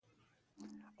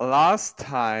last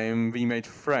time we made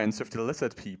friends with the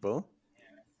lizard people.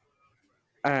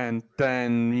 And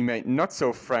then we made not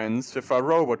so friends with a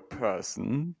robot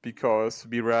person because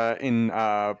we were in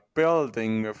a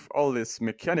building with all these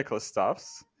mechanical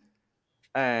stuffs.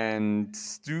 And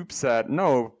Stoop said,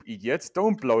 "No, idiots,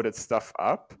 don't blow that stuff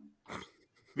up.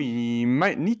 We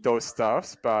might need those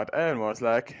stuffs," but Ellen was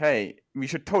like, "Hey, we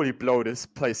should totally blow this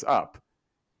place up."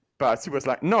 But Stoop was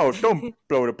like, "No, don't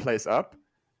blow the place up."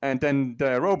 And then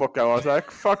the robot guy was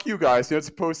like, "Fuck you guys, you're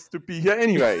supposed to be here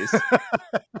anyways."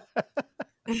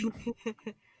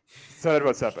 So that's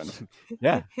what's happened.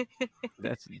 Yeah.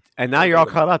 And now you're all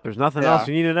caught up. There's nothing else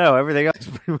Yeah. you need to know. Everything else is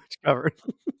pretty much covered.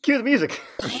 Cue the music.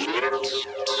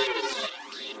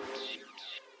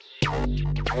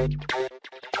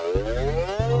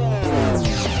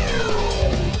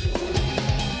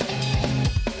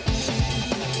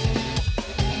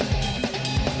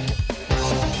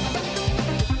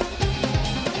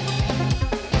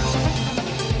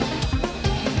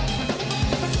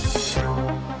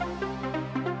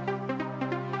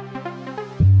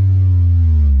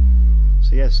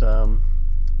 So yes,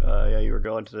 yeah, you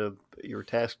were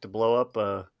tasked to blow up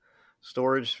a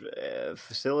storage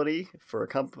facility for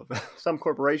some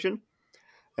corporation,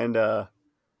 and then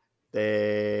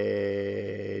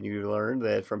you learned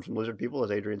that from some lizard people,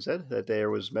 as Adrian said, that there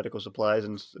was medical supplies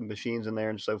and machines in there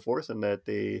and so forth, and that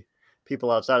the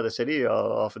people outside of the city are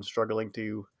often struggling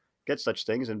to get such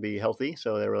things and be healthy.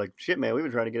 So they were like, "Shit, man, we've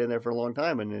been trying to get in there for a long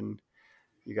time," and then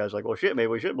you guys were like, "Well, shit, maybe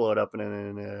we should blow it up." And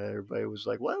then everybody was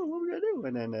like, "Well, what are we gonna do?"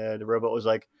 And then the robot was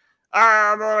like,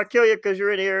 "I'm gonna kill you because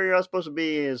you're in here. You're not supposed to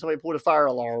be. And somebody pulled a fire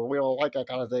alarm. We don't like that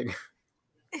kind of thing."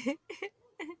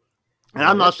 And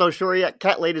I'm not so sure yet.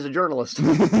 Cat Lady's a journalist.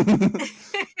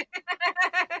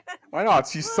 Why not?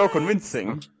 She's so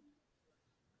convincing.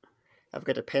 I've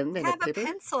got a pen and have a paper.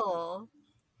 pencil.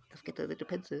 I've got a little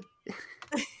pencil.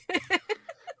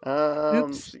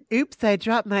 Oops, I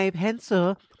dropped my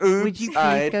pencil. Oops, Would you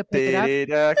I please go pick did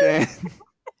it again.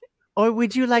 Or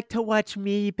would you like to watch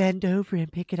me bend over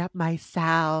and pick it up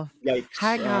myself? Yikes.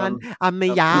 Hang on, I'm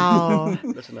meow.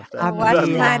 That's enough. Watch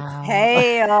my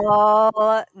tail.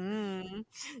 Mm.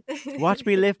 Watch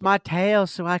me lift my tail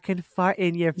so I can fart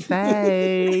in your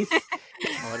face.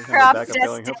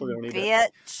 Cross-destined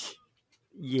bitch.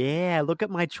 Yeah, look at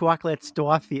my chocolate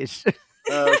starfish.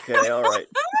 Okay, all right.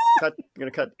 Gonna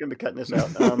be cutting this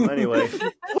out. Anyway.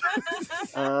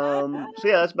 So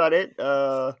yeah, that's about it.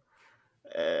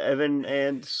 Evan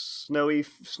and Snow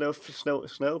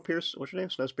Pierce. What's your name?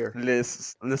 Snowspear.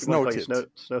 Liz noted.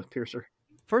 Snow Piercer.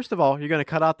 First of all, you're going to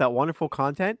cut out that wonderful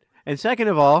content, and second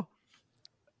of all,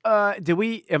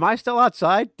 am I still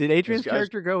outside? Did Adrian's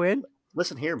character go in?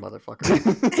 Listen here, motherfucker. I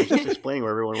was just explaining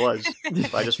where everyone was.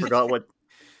 I just forgot what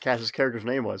Cass's character's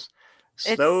name was.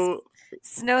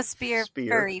 Snowspear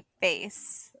Furry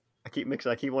Face. I keep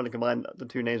wanting to combine the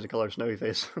two names and color Snowy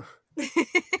Face.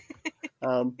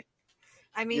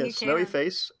 I mean, yeah, you Snowy can.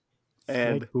 Face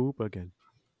and poop again.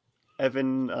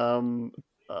 Evan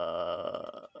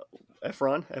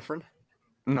Efron.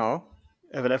 No.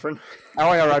 Evan Efron.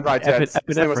 Oh yeah, right. Yeah, Evan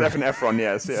his name was Evan Efron.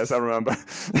 Yes, I remember.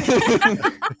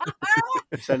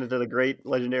 Send it to the great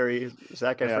legendary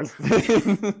Zac Efron.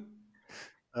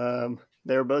 Yes.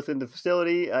 They were both in the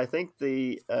facility. I think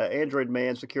the Android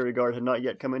man security guard had not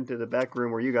yet come into the back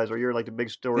room where you guys are. You're like the big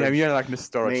storage. Yeah, you're like the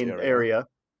storage main area.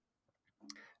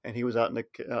 And he was out in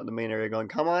the main area going,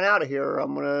 "Come on out of here!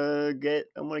 I'm gonna get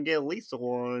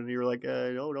lethal." And you're like,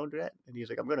 "No, don't do that." And he's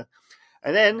like, "I'm gonna."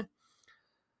 And then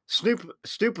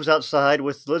Stoop was outside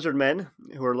with lizard men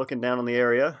who were looking down on the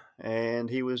area, and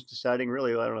he was deciding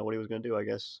really, I don't know what he was going to do, I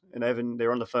guess. And Evan, they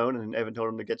were on the phone, and Evan told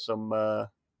him to get some. Oh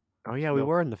yeah, we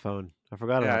were on the phone. I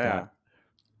forgot about Yeah. that.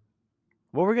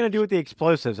 What were we gonna do with the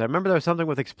explosives? I remember there was something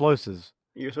with explosives.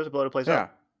 You were supposed to blow the place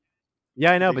up.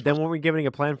 Yeah, I know, but then weren't we giving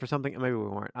a plan for something? Maybe we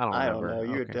weren't. I don't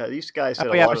remember. know. These guys said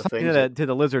a I lot was of talking things. to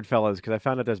the lizard fellas because I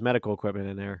found out there's medical equipment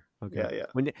in there. Okay. Yeah.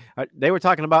 When they were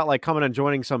talking about like coming and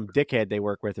joining some dickhead they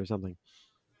work with or something.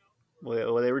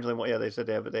 Well, they originally, they said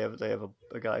they have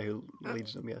a guy who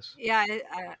leads them. Yes. Yeah,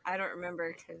 I don't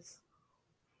remember because.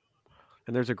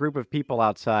 And there's a group of people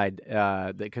outside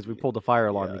because we pulled the fire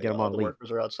alarm to get them on the leave. Workers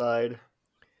are outside.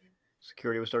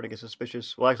 Security was starting to get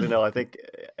suspicious. Well, actually, no. I think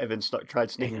Evan tried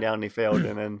sneaking down and he failed,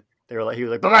 and then he was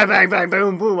like, bang, bang, bang,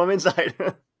 boom, boom, I'm inside.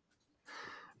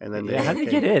 And then how did he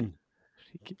get in?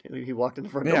 He walked in the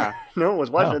front door. No one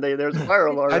was watching it. There was a fire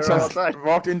alarm. I just outside.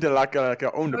 walked into like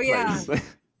a own the place. Yeah.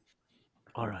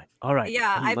 All right.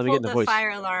 Yeah, I pulled the fire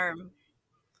alarm.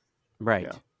 Right.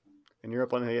 Yeah. And you're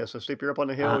up on the hill. So Sleep, you're up on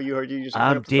the hill. You just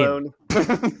I'm picked up the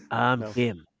phone. I'm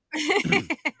dim.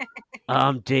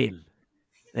 I'm dim.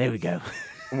 There we go.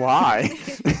 Why?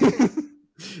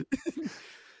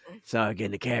 So I get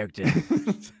into character.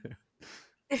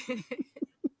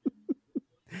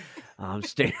 I'm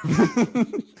Steve.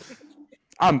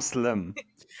 I'm Slim.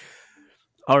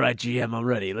 All right, GM, I'm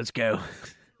ready. Let's go.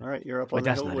 All right, you're up Wait, on the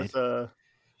that's hill not with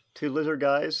 2 lizard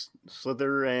guys,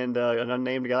 Slither and an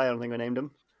unnamed guy. I don't think I named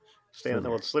him. Standing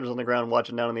there with Slither's on the ground,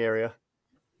 watching down in the area.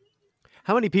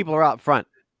 How many people are out front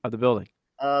of the building?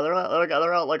 They're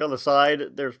out like on the side.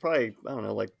 There's probably, I don't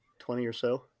know, like 20 or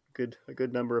so. A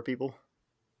good number of people.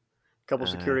 A couple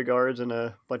security guards and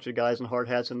a bunch of guys in hard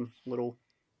hats and little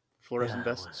fluorescent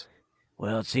vests.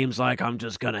 Well, it seems like I'm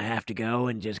just gonna have to go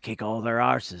and just kick all their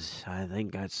arses. I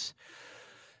think that's.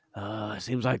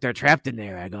 Seems like they're trapped in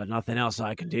there. I got nothing else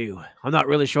I can do. I'm not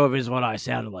really sure if it's what I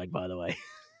sounded like, by the way.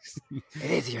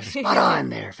 It is. You're spot on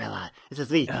there, fella. This is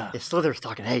me. It's Slither's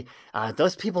talking. Hey,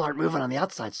 those people aren't moving on the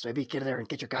outside, so maybe get in there and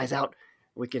get your guys out.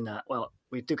 We can.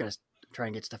 We do gotta try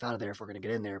and get stuff out of there if we're gonna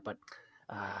get in there. But,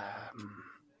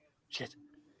 shit.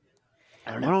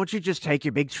 I don't know. Why don't you just take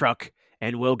your big truck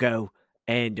and we'll go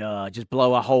and just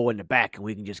blow a hole in the back, and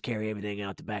we can just carry everything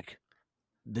out the back,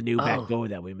 the new back door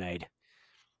that we made.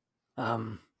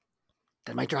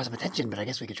 That might draw some attention, but I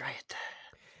guess we could try it.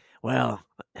 Well,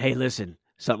 hey, listen,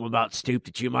 something about Stoop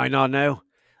that you might not know.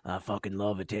 I fucking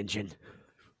love attention.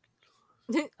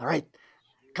 All right.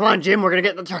 Come on, Jim, we're going to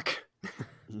get in the truck.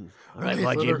 All right,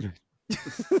 bye, Jim.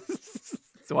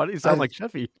 So why do you sound like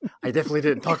Sheffy? I definitely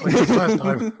didn't talk like this last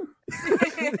time.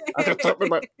 I got something in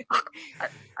my...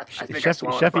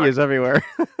 Sheffy is everywhere.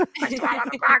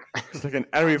 It's like in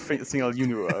every single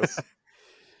universe.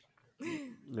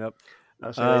 Yep.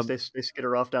 So they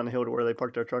skitter off down the hill to where they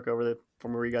parked their truck over there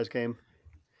from where you guys came.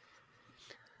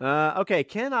 Okay,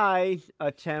 can I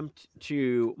attempt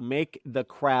to make the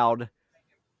crowd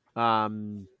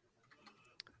run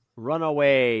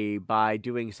away by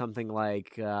doing something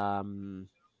like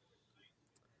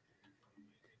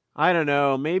I don't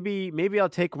know, maybe I'll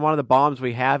take one of the bombs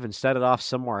we have and set it off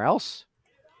somewhere else?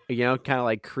 You know, kind of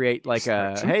like create like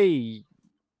a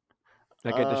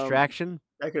distraction.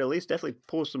 That could at least definitely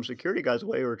pull some security guys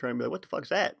away who are trying to be like, what the fuck's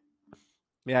that?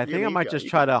 Yeah, I think I might just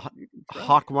try to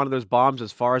hawk one of those bombs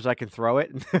as far as I can throw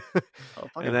it. And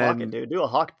then, hawk it, dude. Do a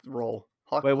hawk roll.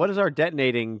 Wait, what is our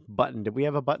detonating button? Did we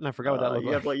have a button? I forgot what that looked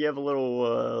like. You have a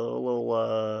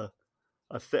little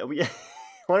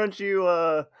why don't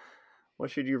you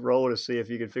what should you roll to see if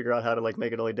you can figure out how to like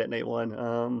make it only detonate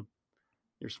one?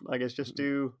 I guess just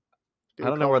do I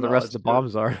don't know where the rest of the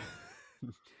bombs are.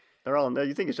 They're all.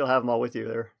 You think you still have them all with you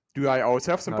there? Do I always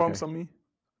have some bombs on me?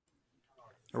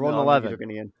 Roll an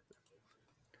 11.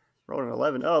 Roll an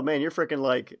 11. Oh man, you're freaking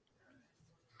like.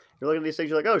 You're looking at these things.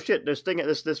 You're like, oh shit!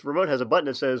 This remote has a button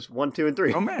that says 1, 2, and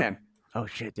 3. Oh man. Oh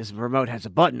shit! This remote has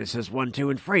a button that says 1, 2,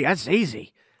 and 3. That's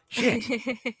easy. Shit.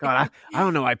 God, I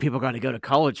don't know why people got to go to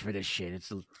college for this shit.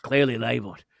 It's clearly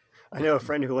labeled. I know a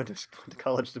friend who went to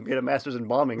college to get a master's in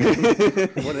bombing. What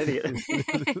an idiot!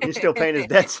 He's still paying his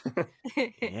debts.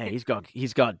 Yeah, he's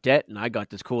got debt, and I got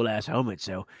this cool ass helmet.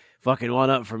 So, fucking one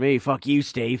up for me. Fuck you,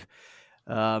 Steve.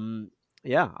 Okay,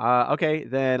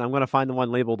 then I'm gonna find the one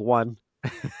labeled 1,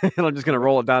 and I'm just gonna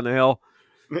roll it down the hill.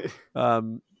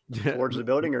 Towards the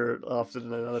building or off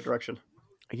in another direction.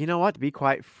 You know what? To be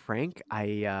quite frank, fuck.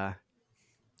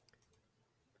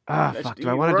 Do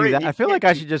I want to do that? I feel like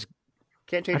I should just.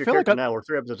 Can't change your character now. We're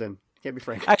 3 episodes in. Can't be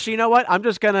frank. Actually, you know what? I'm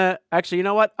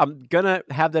gonna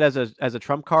have that as a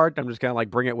trump card. I'm just gonna like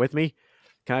bring it with me.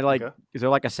 Can I like? Okay. Is there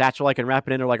like a satchel I can wrap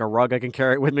it in, or like a rug I can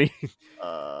carry it with me?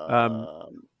 I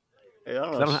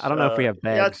don't know if we have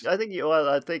bags. Yeah, I think you.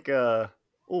 I think. Oh,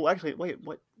 actually, wait.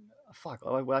 What? Fuck.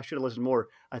 I should have listened more.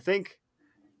 I think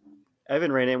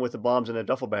Evan ran in with the bombs in a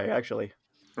duffel bag. Actually.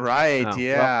 Right. Oh,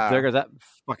 yeah. Well, there goes that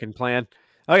fucking plan.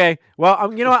 Okay,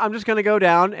 well, you know what? I'm just going to go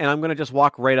down, and I'm going to just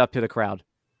walk right up to the crowd.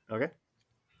 Okay.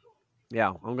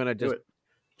 Yeah, I'm going to just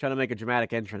try to make a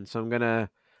dramatic entrance. So I'm going to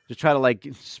just try to, like,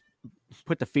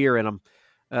 put the fear in them.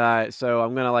 So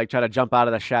I'm going to, like, try to jump out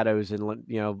of the shadows and,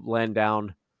 land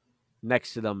down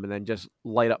next to them and then just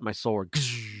light up my sword.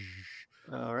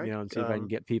 All right. And see if I can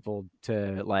get people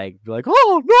to, like, be like,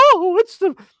 oh, no, it's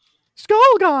the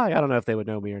skull guy. I don't know if they would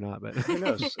know me or not, but who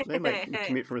knows? They might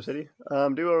commute from a city.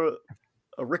 Do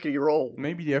a rickety roll.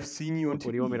 Maybe they have seen you on TV.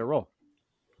 What do you want me to roll?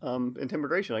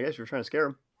 Intimidation, I guess. You're trying to scare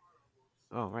them.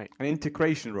 Oh, right. An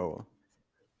integration roll.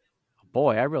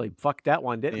 Boy, I really fucked that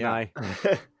one, didn't I?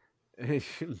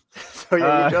 So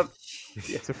you jump.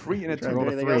 It's a 3 and a 2. Roll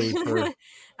a 3.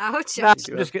 Ouch.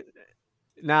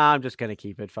 I'm just gonna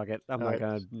keep it. Fuck it. I'm not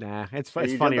gonna. Nah, it's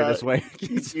funnier this way.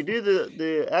 You do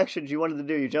the actions you wanted to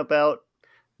do. You jump out.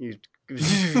 You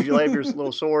light up your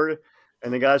little sword.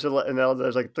 And the guys are, and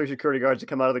there's like 3 security guards that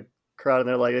come out of the crowd, and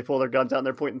they're like, they pull their guns out, and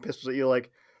they're pointing pistols at you,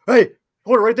 like, "Hey,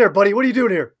 hold it right there, buddy. What are you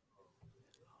doing here?"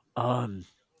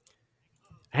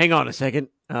 Hang on a second.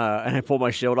 And I pull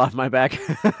my shield off my back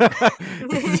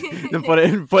and put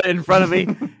it in front of me.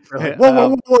 Like,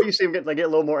 whoa! You see them get a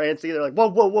little more antsy. They're like,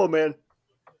 whoa, man.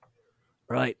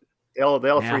 Right. They all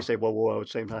 3 say whoa at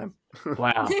the same time.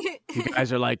 Wow. You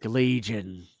guys are like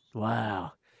Legion.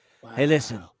 Wow. Hey,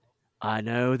 listen. I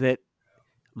know that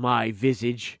my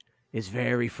visage is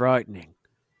very frightening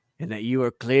and that you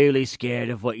are clearly scared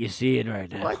of what you're seeing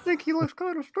right now. I think he looks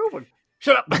kind of stupid.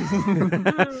 Shut up.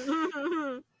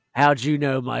 How'd you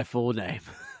know my full name?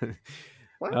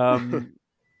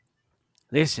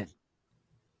 Listen,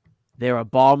 there are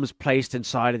bombs placed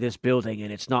inside of this building,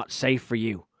 and it's not safe for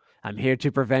you. I'm here to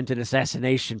prevent an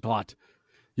assassination plot.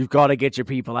 You've got to get your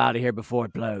people out of here before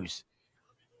it blows.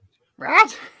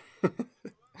 What?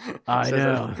 I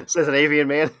know. Says an avian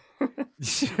man. One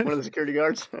of the security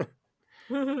guards.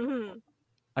 An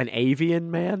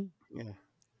avian man? Yeah.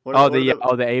 The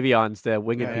avians, the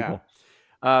winged people.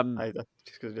 Yeah.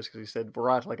 Just because he said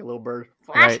 "brat" like a little bird.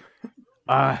 Right.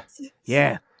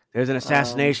 Yeah. There's an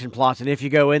assassination plot, and if you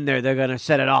go in there, they're gonna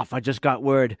set it off. I just got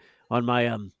word on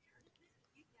my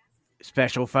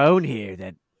special phone here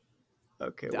that.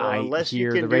 Okay. Well, unless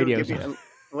you could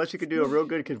do a real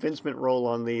good convincement roll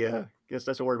on the. Guess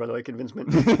that's a word, by the way. Convincement.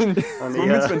 On the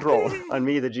convincement roll on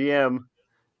me, the GM,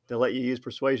 to let you use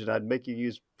persuasion. I'd make you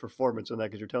use performance on that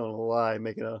because you're telling a lie,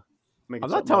 I'm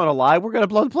not telling a lie. We're gonna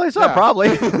blow the place up, probably.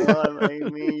 Well, I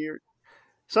mean,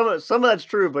 some of that's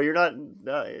true, but you're not.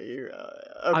 Okay.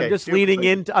 I'm just leaning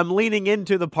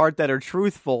into the part that are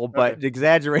truthful, but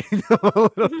exaggerating them a little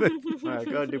bit. All right,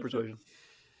 go ahead and do persuasion.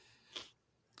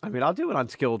 I mean, I'll do it on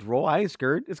skilled roll. I ain't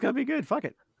scared. It's gonna be good. Fuck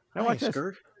it. Now watch this.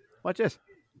 Scared. Watch this.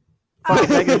 Fuck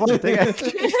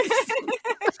it.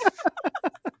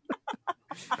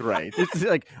 Great. It's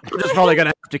like, I'm just probably gonna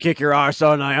have to kick your arse,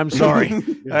 aren't I? I'm sorry.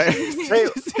 Hey,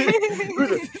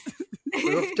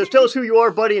 just tell us who you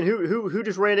are, buddy, and who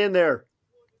just ran in there.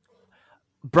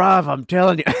 Bruv, I'm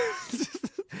telling you.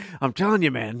 I'm telling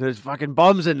you, man, there's fucking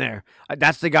bombs in there.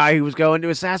 That's the guy who was going to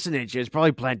assassinate you. He's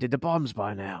probably planted the bombs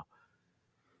by now.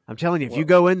 I'm telling you, if you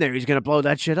go in there, he's going to blow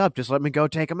that shit up. Just let me go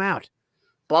take him out.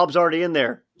 Bob's already in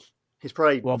there. He's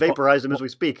probably vaporized him as we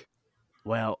speak.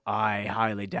 Well, I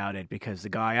highly doubt it because the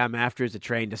guy I'm after is a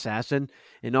trained assassin.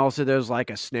 And also there's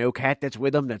like a snowcat that's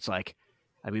with him that's like,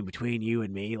 I mean, between you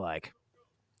and me, like,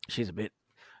 she's a bit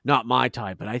not my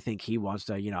type, but I think he wants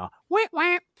to,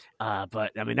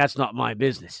 but I mean, that's not my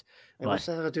business. Hey, what's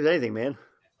that have to do with anything, man?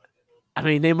 I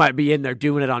mean, they might be in there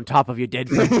doing it on top of your dead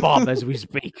friend Bob as we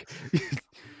speak.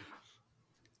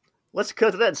 Let's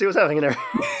cut to that and see what's happening in there.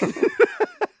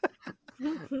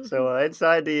 So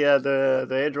inside the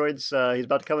androids, he's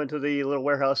about to come into the little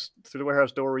warehouse, through the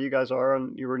warehouse door where you guys are.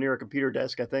 You were near a computer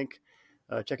desk, I think,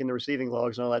 checking the receiving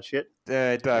logs and all that shit.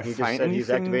 He just said he's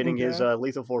activating his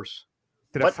lethal force.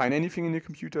 Did I find anything in your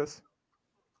computers?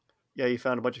 Yeah, you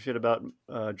found a bunch of shit about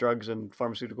drugs and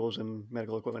pharmaceuticals and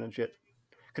medical equipment and shit,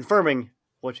 confirming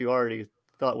what you already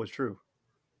thought was true.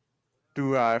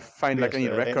 Do I find any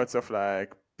records of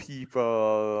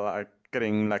people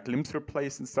getting limbs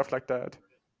replaced and stuff like that?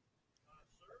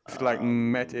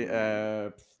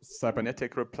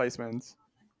 Cybernetic replacements?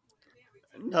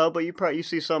 No, but you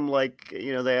see some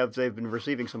they've been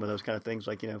receiving some of those kind of things,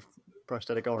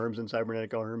 prosthetic arms and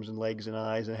cybernetic arms and legs and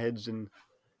eyes and heads and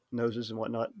noses and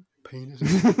whatnot.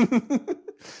 Penises.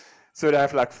 So they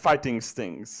have fighting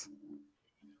stings.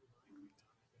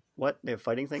 What? They have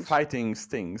fighting things? Fighting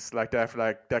stings. They have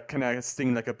that kind of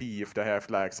sting like a bee if they have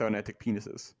cybernetic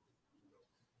penises.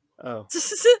 Oh.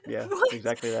 Yeah,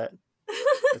 exactly that.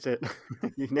 That's it.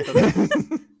 You nailed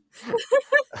it.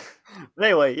 But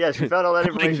anyway, yes, we found all that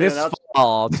information. This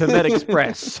fall to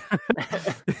MedExpress.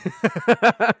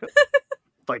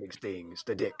 Fighting stings,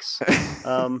 the dicks.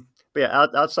 But yeah,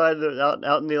 outside,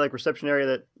 out in the reception area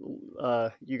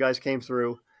that you guys came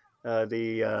through,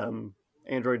 the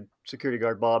android security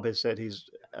guard Bob has said he's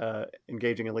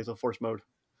engaging in lethal force mode.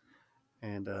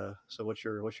 And so, what's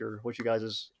your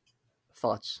guys'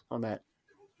 thoughts on that?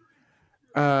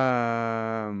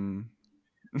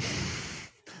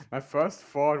 My first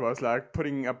thought was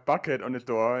putting a bucket on the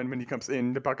door, and when he comes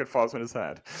in, the bucket falls on his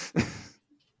head.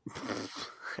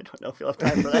 I don't know if you'll have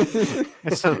time for that.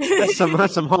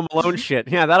 That's some Home Alone shit.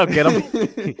 Yeah, that'll get him.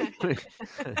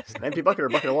 It's an empty bucket or a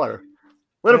bucket of water.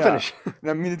 Let him finish.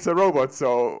 I mean, it's a robot,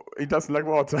 so he doesn't like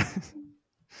water.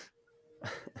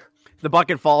 The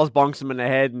bucket falls, bonks him in the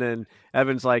head, and then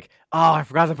Evan's like, "Oh, I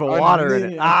forgot to put water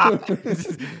in it. Ah,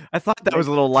 I thought that was a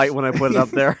little light when I put it up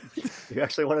there." You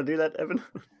actually want to do that, Evan?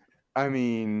 I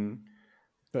mean,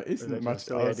 there isn't much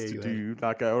else to do.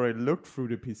 Like, I already looked through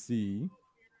the PC,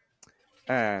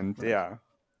 and yeah,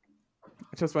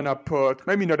 I just want to put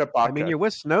maybe not a bucket. I mean, you're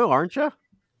with Snow, aren't you?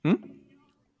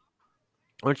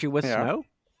 Aren't you with Snow?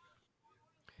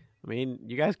 I mean,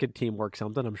 you guys could teamwork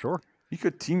something, I'm sure. You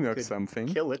could teamwork something.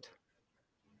 Kill it.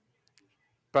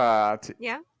 But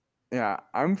yeah,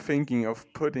 I'm thinking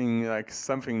of putting like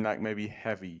something like maybe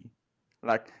heavy,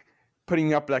 like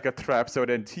putting up like a trap so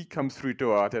that he comes through the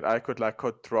door that I could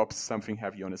drop something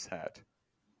heavy on his head.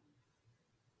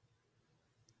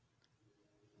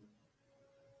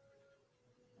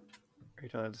 Are you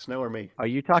talking to Snow or me? Are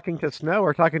you talking to Snow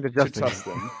or talking to Justin? To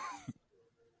Justin.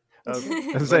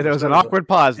 Okay. I say there was an awkward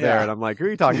pause there, and I'm like, "Who are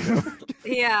you talking to?"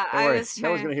 Yeah, I was trying. No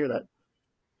one's gonna hear that.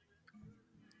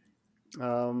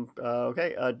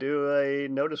 Okay. Do a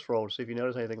notice roll to see if you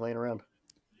notice anything laying around.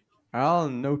 I'll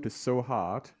notice so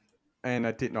hard, and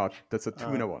I did not. That's a 2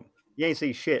 and a 1. You ain't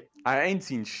seen shit. I ain't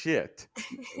seen shit.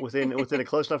 Within a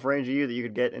close enough range of you that you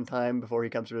could get in time before he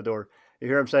comes through the door. You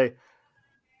hear him say,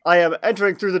 "I am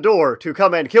entering through the door to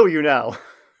come and kill you now."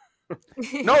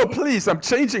 No, please, I'm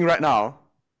changing right now.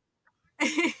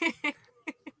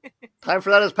 Time for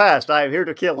that has passed. I am here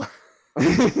to kill.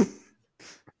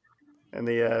 And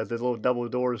the little double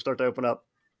doors start to open up.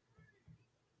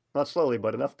 Not slowly,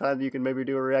 but enough time that you can maybe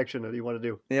do a reaction that you want to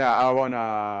do. Yeah, I want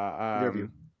to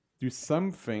do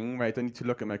something. Wait, I need to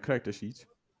look at my character sheet.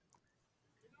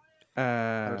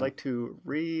 I would like to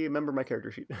remember my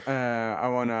character sheet. I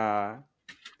want to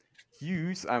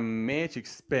use a magic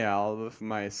spell with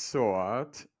my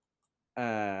sword.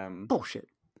 Bullshit.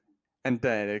 And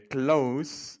then it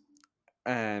glows,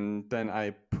 and then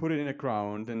I put it in the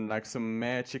ground, and like some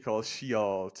magical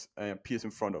shield appears in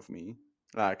front of me,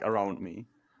 like around me.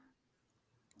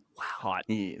 Wow, hot.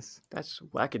 Yes. That's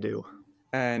wackadoo.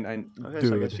 And I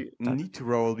need to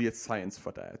roll weird science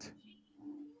for that.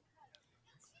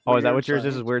 Oh, is that what yours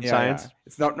is? Weird science? Yeah.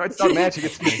 It's not magic,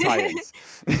 it's weird science.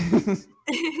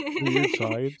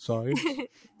 Weird science.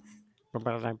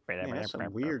 Yeah,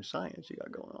 some weird science you got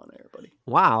going on there, buddy.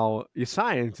 Wow, your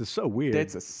science is so weird.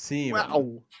 That's a 7.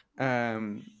 Wow.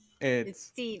 It's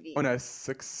Stevie. On a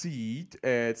succeed,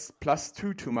 it's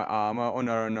 +2 to my armor. On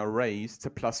a raise, it's a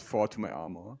 +4 to my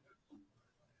armor.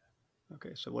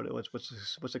 Okay, so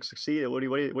what's a succeed? What do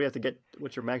you have to get?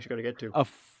 What's your max you got to get to? A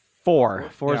 4.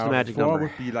 4 is the magic 4 number.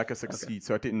 Would be like a succeed,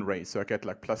 so I didn't raise, so I get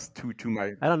like +2 to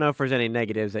my. I don't know if there's any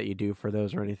negatives that you do for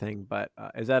those or anything, but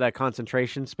is that a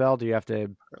concentration spell? Do you have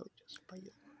to?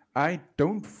 I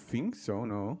don't think so.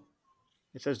 No.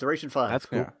 It says duration 5. That's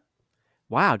cool. Yeah.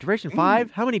 Wow, duration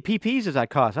 5. How many PPs does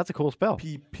that cost? That's a cool spell.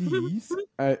 PPs.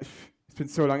 It's been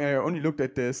so long. I only looked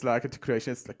at this like at the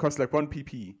creation. It costs like 1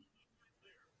 PP.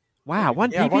 Wow,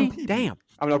 1 PP? 1 PP. Damn.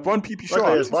 I'm like 1 PP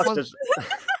short.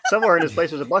 Somewhere in this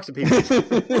place there's a box of PPs.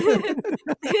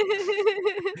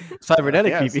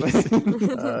 Cybernetic PPs.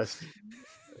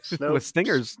 With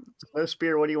stingers. Snow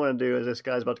Spear, what do you want to do as this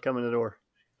guy's about to come in the door?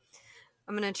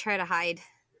 I'm going to try to hide.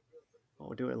 Oh,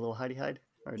 we're doing a little hidey hide?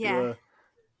 All right, yeah.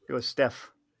 Do a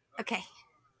Steph. Okay.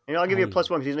 You know, I'll give you a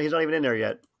 +1 because he's not even in there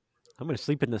yet. I'm going to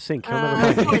sleep in the sink. Good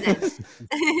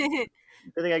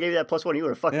thing I gave you that +1. You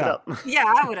would have fucked it up. Yeah,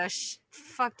 I would have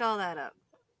fucked all that up.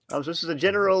 So this is a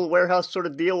general warehouse sort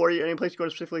of deal where any place you go to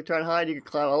specifically try and hide, you can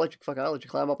climb. I'll let you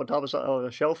climb up on top of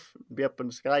a shelf, be up in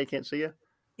the sky. You can't see you.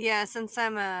 Yeah, since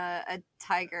I'm a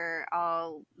tiger,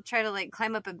 I'll try to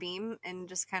climb up a beam and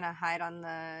just kind of hide on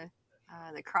the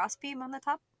cross beam on the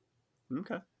top.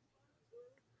 Okay.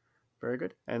 Very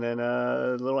good. And then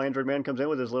the little android man comes in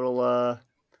with his little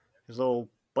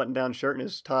button-down shirt and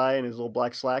his tie and his little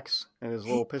black slacks and his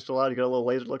little pistol out. He got a little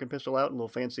laser-looking pistol out and a little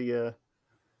fancy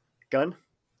gun.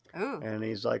 Ooh. And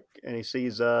he's like, and he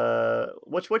sees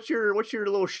what's your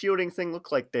little shielding thing look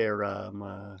like there,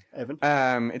 Evan?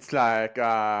 It's like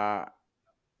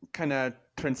kind of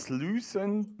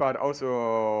translucent, but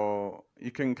also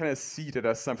you can kind of see that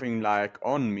there's something like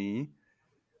on me,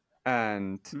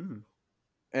 and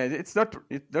it's not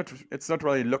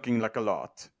really looking like a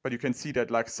lot, but you can see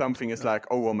that like something is like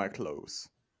over my clothes.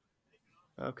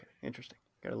 Okay, interesting.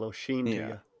 Got a little sheen to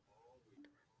you.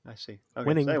 I see. Okay.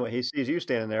 Winning. So anyway, he sees you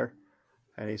standing there,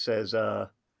 and he says,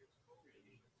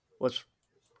 "Let's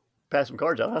pass some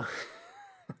cards out,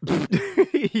 huh?"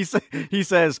 he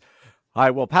says,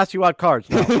 "I will pass you out cards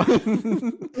now."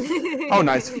 Oh,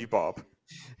 nice of you, Bob.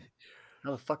 How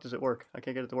the fuck does it work? I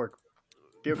can't get it to work.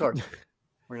 Deal cards.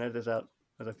 We're gonna edit this out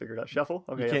as I figure it out. Shuffle.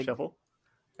 Okay, yeah, shuffle.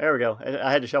 There we go.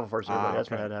 I had to shuffle first, everybody. That's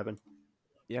what okay. had to happen.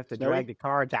 You have to Snowy? drag the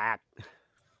cards out.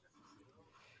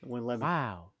 One lemon.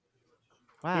 Wow.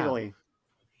 He Wow. only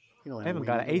I haven't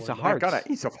got an weenie ace of one. I hearts. got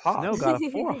an ace of hearts. Snow got a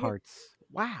 4 hearts.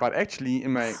 Wow. But actually,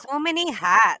 in my So many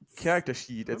hats. character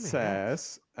sheet, it Oh my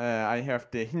says I have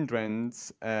the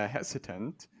hindrance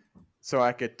hesitant. So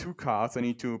I get 2 cards. I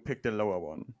need to pick the lower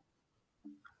one.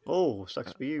 Oh,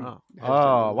 sucks for you. Oh, Has to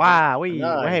oh roll wow. a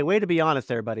nine. Hey, way to be honest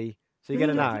there, buddy. So you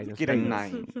get a 9. of Get a spades.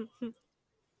 9.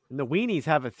 And the weenies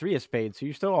have a 3 of spades, so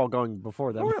you're still all going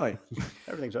before them. Oh, really?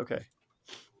 Everything's okay.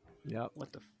 Yep.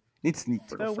 What the It's neat.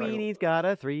 The Fraggle. weenie's got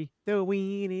a 3. The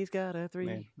weenie's got a 3.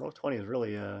 man? Roll 20 is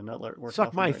really not working. Suck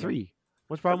out for my me right now. 3.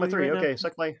 What's Suck problem my with you 3. right Okay, now?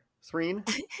 suck my 3.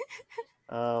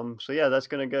 So yeah, that's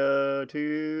gonna go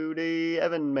to the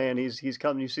Evan man. He's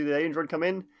come. You see the android come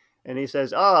in, and he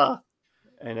says, "Ah,"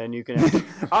 and then you can.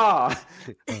 Ah!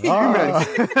 Ah.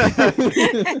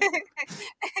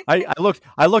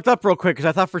 I looked up real quick because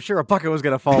I thought for sure a bucket was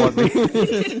gonna fall on me.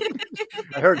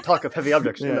 I heard talk of heavy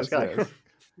objects in the Yes, sky. yes.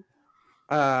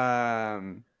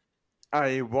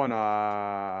 I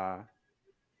wanna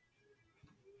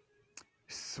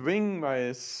swing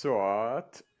my sword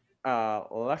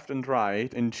left and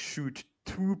right and shoot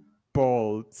 2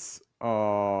 bolts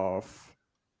of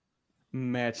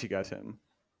magic at him.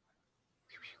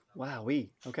 Wow,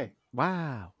 okay.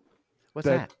 Wow. What's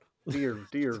That- that? Do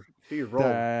your roll.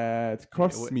 That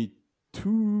costs wait. me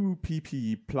 2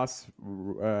 PP plus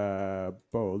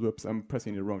bolt. Whoops, I'm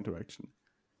pressing the wrong direction.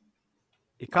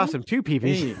 It cost him 2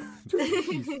 PPs.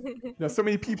 Hey, there's so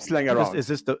many peeps laying around. Is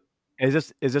this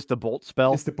the bolt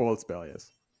spell It's the bolt spell,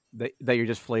 yes. that you're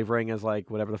just flavoring as like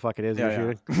whatever the fuck it is you're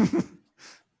Yeah, shooting?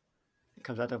 It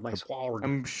comes out of my sword.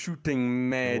 I'm shooting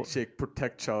magic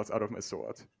projectiles out of my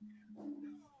sword.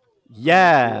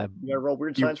 Yeah. You gotta roll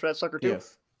weird You- signs for that sucker too.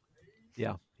 Yes.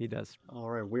 Yeah, he does. All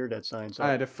right, weird that sign.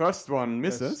 So, The first one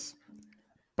misses,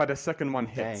 but the second one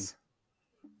Dang. hits.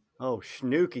 oh,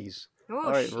 schnookies. Oh,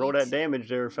 All right, roll that shit. damage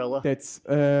there, fella. That's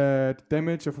the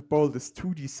damage of a bolt is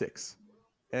 2d6.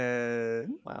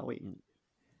 Wow,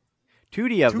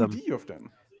 2D of them. 2d of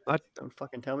them. don't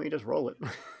fucking tell me. Just roll it.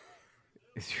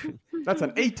 That's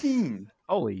an 18.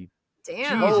 Holy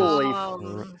Damn.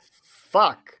 Holy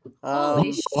fuck.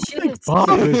 Holy shit. Bob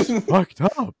is fucked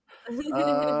up.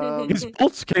 um, His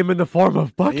bolts came in the form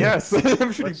of buckets. Yes,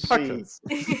 I'm shooting Let's see. buckets.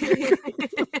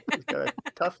 He's got a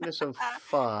toughness of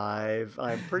 5.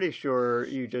 I'm pretty sure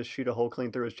you just shoot a hole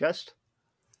clean through his chest.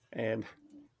 And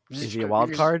Is he a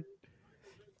wild card?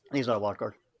 He's not a wild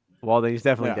card. Well, then he's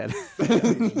definitely Yeah. dead.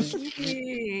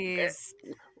 Jeez.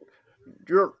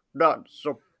 You're not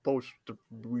supposed to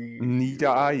be. Neither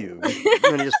are you.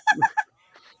 And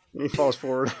he falls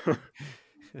forward.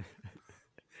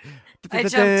 I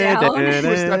jumped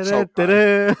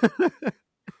down.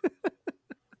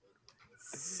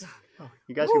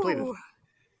 You guys completed. Ooh.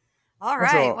 All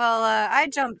right. So- Well, I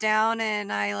jumped down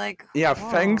and I like. Yeah,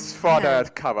 oh, thanks for man.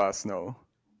 that cover, Snow.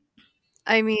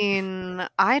 I mean,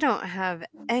 I don't have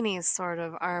any sort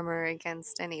of armor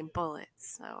against any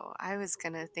bullets, so I was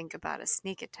gonna think about a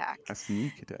sneak attack. A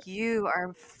sneak attack. You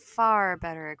are far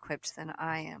better equipped than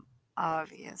I am,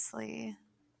 obviously.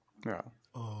 Yeah.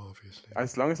 Obviously.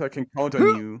 As long as I can count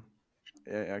on you,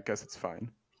 I guess it's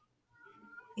fine.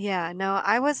 Yeah, no,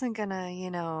 I wasn't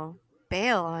gonna,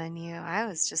 bail on you. I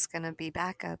was just gonna be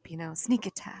backup, sneak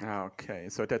attack. Okay,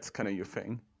 so that's kind of your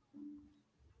thing.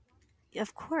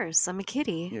 Of course, I'm a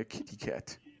kitty. You're a kitty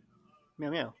cat. Meow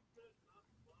meow.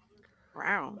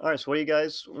 Wow. All right, so what do you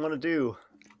guys want to do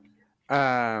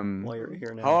while you're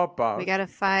here now? How about We gotta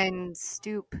find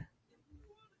Stoop.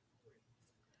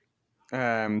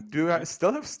 do I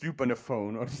still have Stoop on the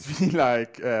phone, or did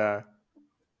we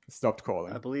stopped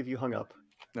calling? I believe you hung up.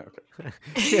 No,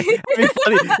 okay.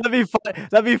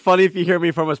 That'd be funny if you hear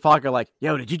me from his pocket like,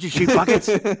 yo, did you just shoot buckets?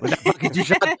 Was that buckets you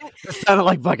shot? It sounded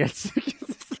like buckets.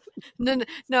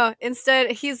 No.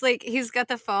 Instead, he's got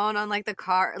the phone on the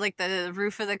car, the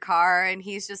roof of the car, and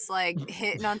he's just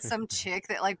hitting on some chick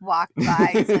that walked by.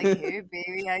 He's like, "Hey,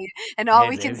 baby," and all Hey,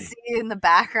 we can baby. see in the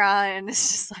background, and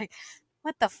it's just like,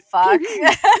 "What the fuck?"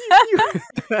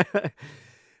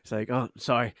 It's like, oh,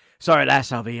 sorry,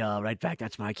 lass, I'll be right back.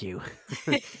 That's my cue.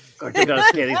 Go down and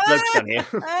scare these blokes down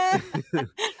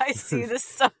here. I see this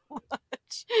so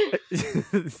much.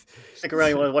 Stick around.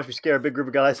 You want to watch me scare a big group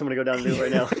of guys? I'm going to go down and do it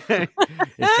right now.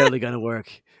 It's totally gonna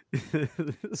work.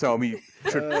 So we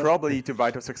should probably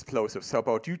divide those explosives. How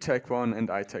about you take one and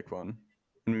I take one,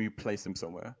 and we place them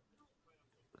somewhere.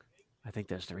 I think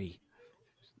there's 3.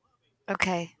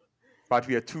 Okay. But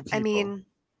we are 2 people. I mean,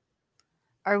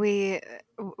 are we?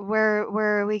 Where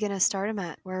are we gonna start him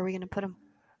at? Where are we gonna put him?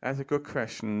 That's a good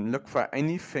question. Look for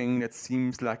anything that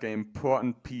seems like an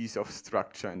important piece of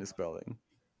structure in this building.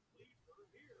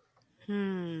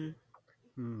 Hmm.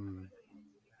 Hmm.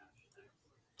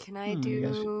 Can I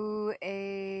do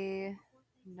a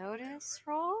notice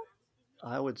roll?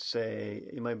 I would say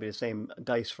it might be the same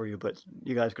dice for you, but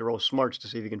you guys could roll smarts to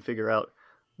see if you can figure out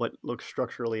what looks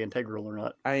structurally integral or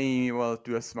not. I will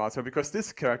do a smart. So because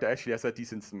this character actually has a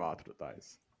decent smart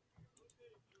dice.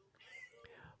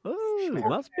 Oh, it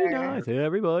must be nice.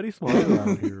 Everybody's smart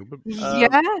around here. But...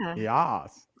 Yeah.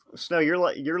 Yes. Snow,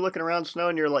 you're looking around, Snow,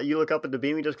 and you look up at the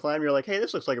beam you just climbed. You're like, hey,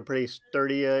 this looks like a pretty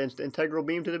sturdy integral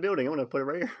beam to the building. I'm gonna put it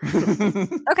right here.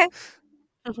 Okay.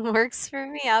 Works for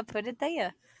me. I'll put it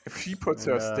there. If she puts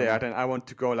hers there, then I want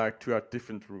to go like to a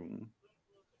different room.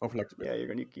 Of like. Yeah, you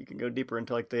can go deeper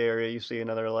into like the area. You see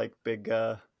another like big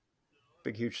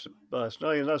huge no, it's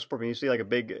not a support beam. You see like a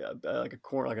big like a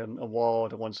corner, like a wall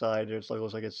to one side. It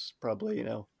looks like it's probably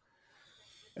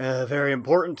very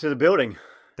important to the building.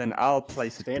 Then I'll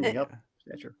place it standing up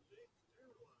stature.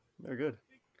 Very good.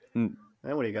 Then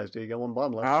what do you guys do? You got one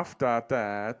bomb left. After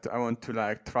that, I want to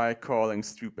like try calling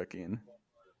Stoop again.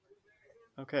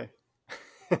 Okay.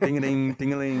 Ding-a-ling,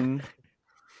 ding-a-ling.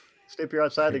 Step, you're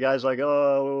outside. The guy's like,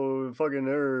 "Oh, fucking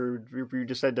nerd! You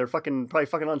just said they're probably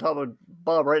fucking on top of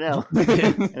Bob right now."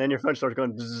 And then your phone starts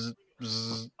going. Bzz,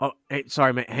 bzz. Oh, hey,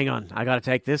 sorry, man. Hang on. I gotta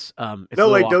take this. It's no,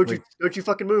 wait! Don't you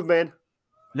fucking move, man.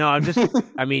 No, I'm just.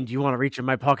 I mean, do you want to reach in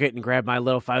my pocket and grab my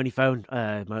little phony phone?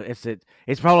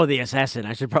 It's probably the assassin.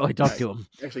 I should probably talk to him.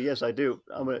 Actually, yes, I do.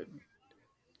 I'm gonna.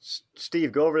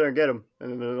 Steve, go over there and get him.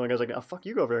 And then the one guy's like, "Oh, fuck,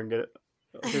 you go over there and get it."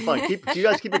 Okay, fine. You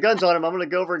guys keep your guns on him. I'm gonna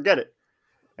go over and get it.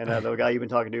 And the guy you've been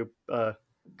talking to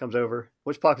comes over.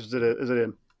 Which pocket is it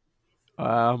in?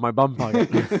 My bum pocket.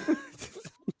 They're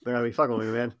gonna be fucking with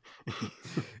me, man.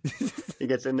 He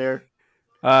gets in there.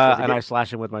 And I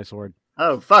slash him with my sword.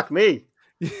 Oh, fuck me.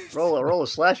 Roll a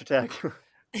slash attack.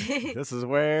 This is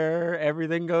where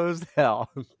everything goes to hell.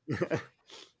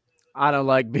 I don't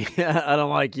like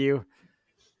you.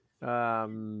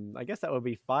 I guess that would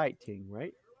be fighting,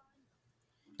 right?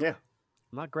 Yeah.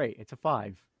 Not great. It's a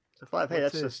 5. It's a 5. Hey,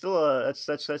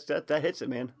 that hits it,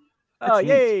 man. Oh,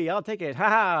 yay! I'll take it.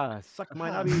 Haha! Suck my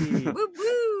nubby. Woo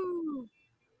woo!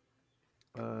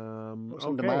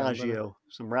 Some DiMaggio.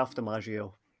 Some Ralph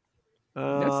DiMaggio.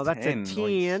 That's 10, a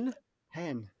 10.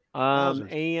 10.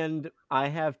 And I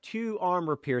have 2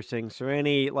 armor piercings. So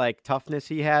any like toughness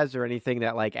he has, or anything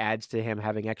that like adds to him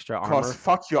having extra armor,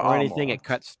 fuck your or armor. anything it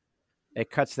cuts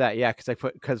that. Yeah,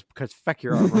 because fuck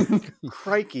your armor.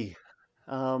 Crikey.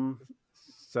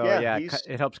 So yeah,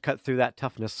 it helps cut through that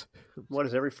toughness. What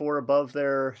is every 4 above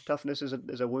their toughness is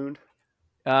a wound?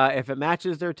 If it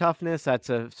matches their toughness, that's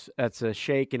a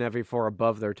shake, and every 4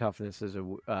 above their toughness is a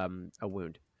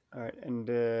wound. All right, and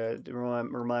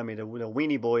remind me, the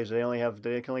Weenie Boys, they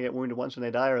can only get wounded once when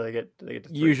they die, or they get 3?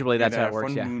 Usually that's how it works.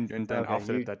 One Yeah. wound, and then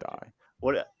after that they die.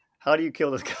 How do you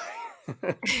kill this guy?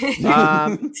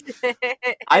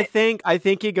 I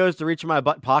think he goes to reach in my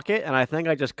butt pocket, and I think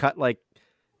I just cut like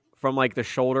from like the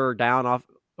shoulder down off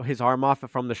his arm off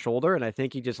from the shoulder, and I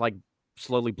think he just like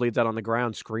slowly bleeds out on the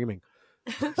ground screaming.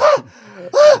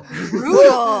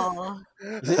 Brutal.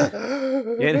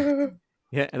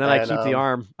 Yeah, and then I keep the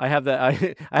arm. I have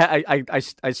the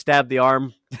I stab the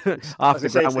arm off the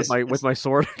ground with my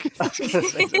sword. It's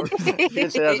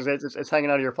hanging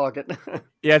out of your pocket.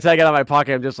 Yeah, it's hanging out of my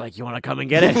pocket. I'm just like, you want to come and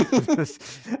get it?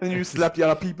 And you slap the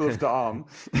other people with the arm.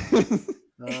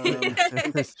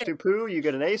 Stupu, you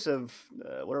get an ace of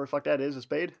whatever the fuck that is, a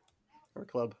spade or a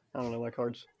club. I don't know my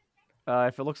cards.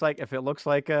 If it looks like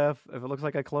a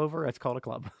clover, it's called a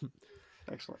club.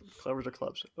 Excellent. Clovers or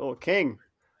clubs. Oh, king.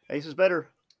 Ace is better,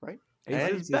 right?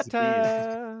 Ace is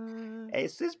better.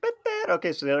 Ace is better.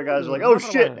 Okay, so the other guys are like, oh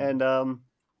shit, and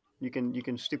you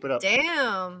can stoop it up.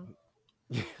 Damn.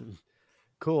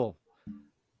 Cool.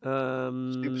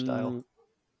 Stoop style.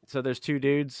 So there's 2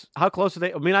 dudes. How close are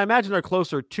they? I mean, I imagine they're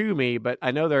closer to me, but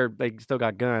I know they still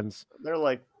got guns.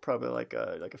 They're probably like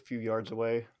a few yards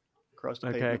away across the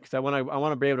pavement. Okay, because I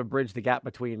want to be able to bridge the gap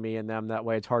between me and them. That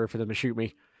way, it's harder for them to shoot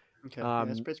me. Okay,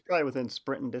 it's probably within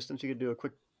sprinting distance. You could do a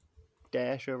quick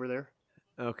dash over there.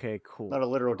 Okay, cool. Not a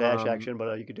literal dash action,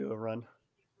 but you could do a run.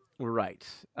 Right.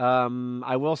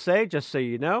 I will say, just so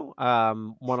you know,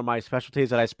 one of my specialties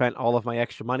that I spent all of my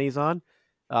extra monies on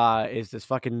is this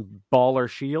fucking baller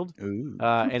shield.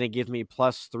 And it gives me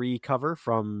 +3 cover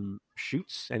from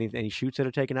shoots, any shoots that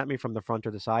are taken at me from the front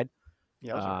or the side.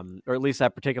 Yeah. Or at least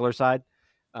that particular side,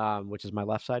 which is my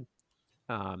left side.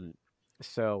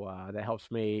 So that helps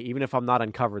me, even if I'm not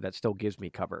uncovered, that still gives me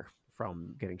cover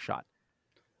from getting shot.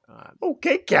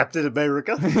 Okay, Captain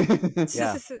America.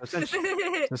 Yeah.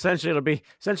 Essentially, it'll be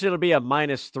a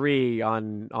 -3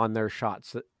 on their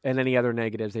shots and any other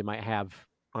negatives they might have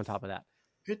on top of that.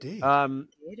 Indeed.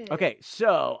 Okay,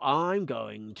 so I'm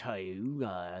going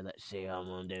to let's see how I'm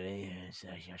gonna do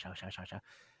it.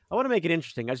 I want to make it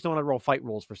interesting. I just don't want to roll fight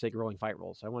rolls for sake of rolling fight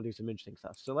rolls. I want to do some interesting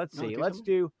stuff. So let's see. Let's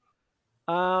do.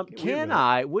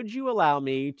 Would you allow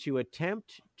me to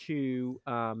attempt to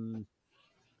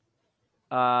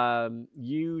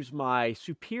use my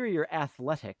superior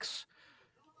athletics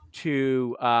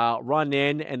to run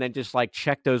in and then just like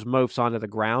check those mofs onto the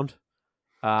ground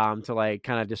to like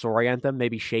kind of disorient them,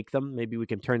 maybe shake them. Maybe we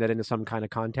can turn that into some kind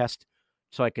of contest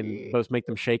so I can both make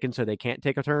them shaken so they can't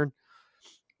take a turn.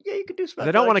 Yeah, you could do some.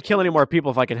 I don't want to kill any more people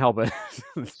if I can help it.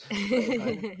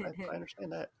 I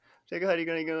understand that. So go ahead. You're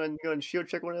gonna go and shield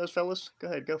check one of those fellas. Go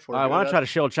ahead, go for it. I want to try to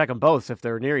shield check them both if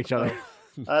they're near each other.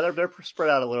 They're spread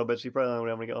out a little bit, so you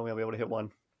probably only be able to hit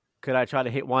one. Could I try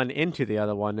to hit one into the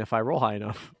other one if I roll high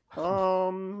enough?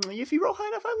 If you roll high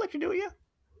enough, I'd like to do it. Yeah.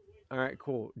 All right,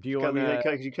 cool. Do you want to?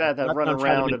 You kind of have to run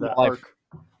around in the arc.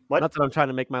 What? Not that I'm trying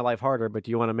to make my life harder, but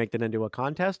do you want to make that into a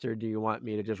contest, or do you want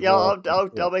me to just? Yeah,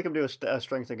 I'll make him do a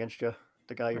strength against you,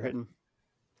 the guy you're hitting.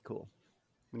 Cool.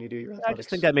 When you do your athletics. I just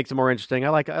think that makes it more interesting. I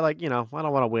like, I don't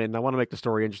want to win. I want to make the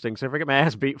story interesting. So if I get my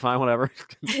ass beat, fine, whatever.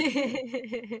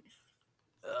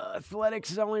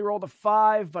 Athletics only rolled a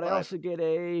 5, but I also get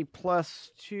a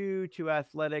 +2 to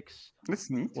athletics. That's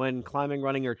neat. When climbing,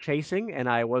 running, or chasing, and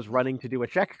I was running to do a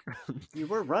check. You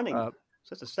were running. So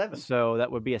that's a 7. So that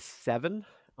would be a 7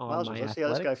 on my athletics. Let's see how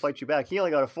this guy fights you back. He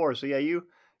only got a 4, so yeah,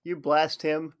 you blast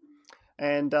him,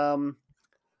 and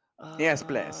yes,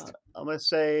 blast. I'm gonna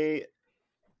say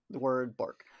the word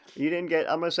bark. You didn't get.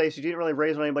 I'm gonna say so. You didn't really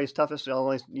raise on anybody's toughest.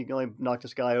 You can only knock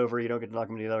this guy over. You don't get to knock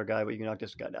him to the other guy, but you can knock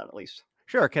this guy down at least.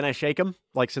 Sure. Can I shake him?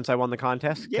 Like, since I won the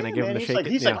contest, yeah, can I give him a shake?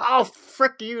 He's like, oh,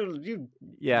 frick you.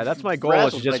 Yeah, that's my goal,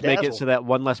 is to just make it so that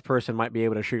one less person might be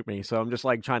able to shoot me. So I'm just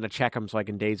like trying to check him so I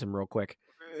can daze him real quick.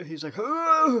 He's like,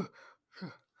 on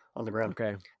the ground.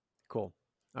 Okay, cool.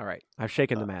 All right, I've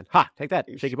shaken the man. Ha! Take that,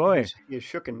 shaky boy. He's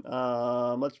shooken.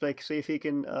 Let's see if he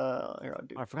can. Here, I'll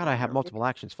do. I forgot I have multiple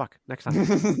actions. Fuck. Next time.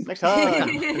 Next time.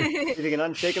 See if he can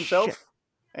unshake himself. Shit.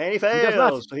 And he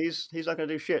fails. So he's not going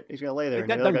to do shit. He's going to lay there. And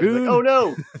the other guy's like, oh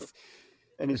no!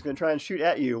 And he's going to try and shoot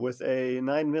at you with a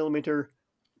 9mm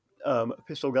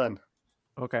pistol gun.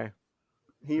 Okay.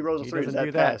 He rolls a 3. Does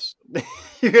that pass?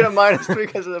 You get a -3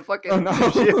 because of the fucking. Oh no!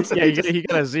 Yeah, he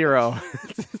got a 0.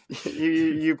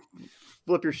 You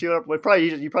flip your shield up. Well,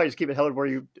 you probably just keep it held where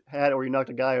you had, or you knocked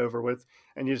a guy over with,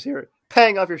 and you just hear it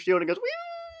pang off your shield and it goes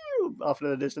whoo off into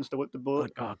the distance to whip the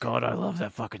bullet. Oh God, I love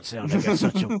that fucking sound.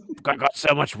 I got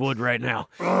so much wood right now.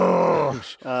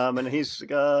 And he's just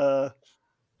gonna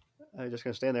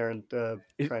stand there and try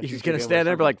and he's gonna stand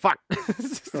there and be like, "Fuck!"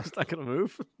 He's not gonna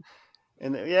move.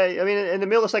 And yeah, I mean, in the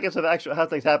milliseconds of actual how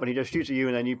things happen, he just shoots at you,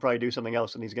 and then you probably do something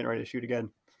else, and he's getting ready to shoot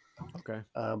again. Okay.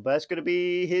 But that's gonna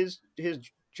be his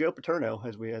Joe Paterno,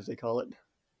 as they call it,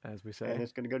 as we say, and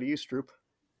it's gonna go to you, Stroop.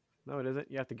 No, it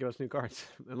isn't. You have to give us new cards,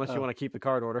 unless you want to keep the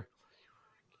card order.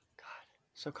 God,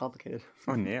 so complicated.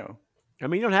 Oh no. I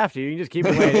mean, you don't have to. You can just keep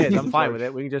it the way it is. I'm fine with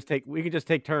it. We can just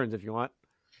take turns if you want.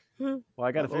 Well,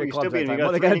 I got a 3 clubs that time.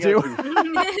 What, I got 2?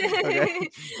 Okay.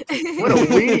 What a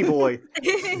weenie boy.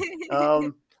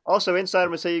 Also, inside, I'm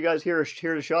going to say you guys hear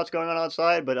the shots going on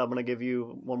outside, but I'm going to give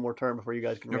you one more turn before you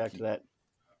guys can react to that.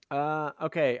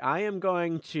 Okay. I am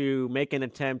going to make an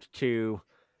attempt to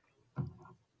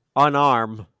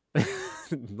unarm,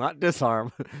 not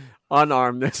disarm,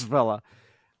 unarm this fella.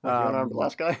 Unarm the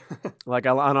last guy? Like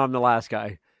I'll unarm the last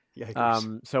guy. Yeah.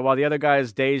 So while the other guy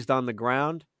is dazed on the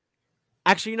ground.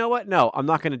 Actually, you know what? No, I'm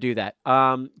not going to do that.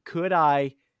 Could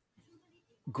I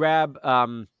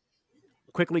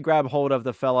quickly grab hold of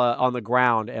the fella on the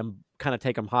ground and kind of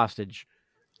take him hostage?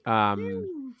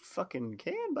 You fucking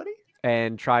can, buddy.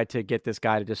 And try to get this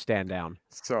guy to just stand down.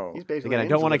 So again, I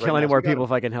don't want to kill any more people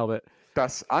if I can help it.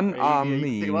 Does unarm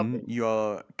mean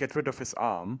you'll get rid of his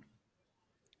arm?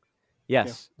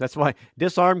 Yes, that's why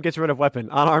disarm gets rid of weapon,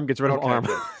 unarm gets rid of arm.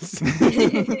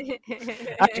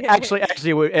 actually,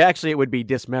 it would be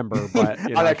dismember. But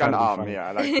I like unarm. Yeah,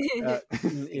 I like.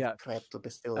 Yeah.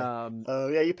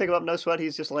 Yeah, you pick him up, no sweat.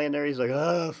 He's just laying there. He's like,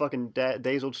 fucking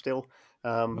dazzled still.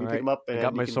 You pick him up. And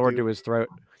got my sword to his throat.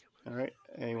 All right.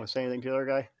 And you want to say anything to the other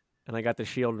guy? And I got the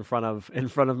shield in front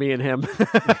of me and him,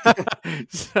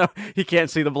 so he can't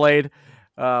see the blade.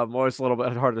 Or it's a little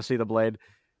bit harder to see the blade.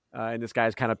 And this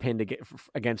guy's kind of pinned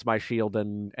against my shield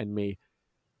and me.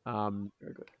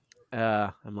 Very good.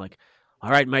 I'm like, all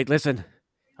right, mate, listen.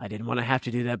 I didn't want to have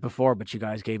to do that before, but you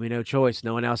guys gave me no choice.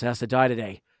 No one else has to die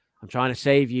today. I'm trying to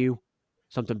save you.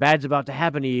 Something bad's about to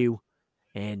happen to you,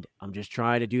 and I'm just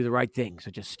trying to do the right thing.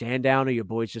 So just stand down, or your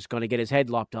boy's just going to get his head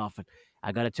lopped off. And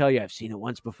I got to tell you, I've seen it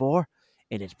once before,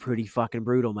 and it's pretty fucking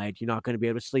brutal, mate. You're not going to be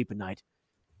able to sleep at night,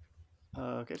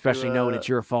 especially knowing it's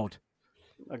your fault.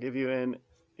 I'll give you an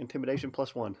intimidation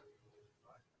 +1.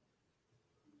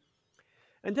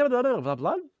 Intimidation blah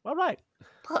blah. All right.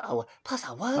 +1.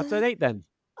 That's an 8 then.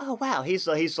 Oh wow, he's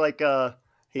like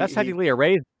That's technically a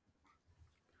raise.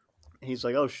 He's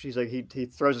like, he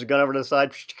throws his gun over to the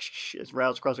side, it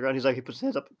rounds across the ground. He's like, he puts his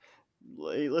hands up.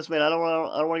 Hey, listen, man, I don't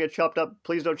want to get chopped up.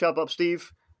 Please don't chop up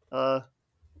Steve. What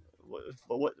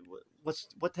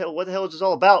the hell is this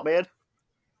all about, man?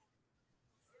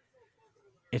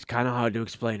 It's kind of hard to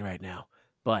explain right now,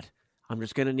 but I'm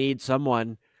just gonna need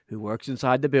someone who works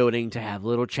inside the building to have a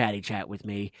little chatty chat with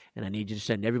me, and I need you to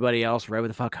send everybody else wherever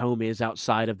the fuck home is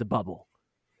outside of the bubble.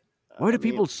 Where do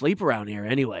people sleep around here,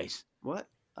 anyways? What?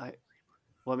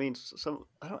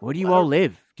 Where do you all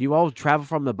live? Do you all travel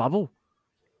from the bubble?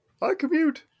 I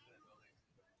commute.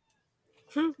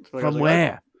 From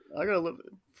where? I gotta live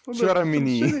from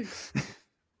Germany.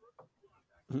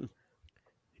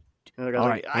 All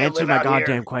right, answer my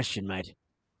goddamn question, mate.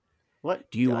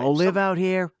 What? Do you all live out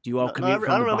here? Do you all commute from the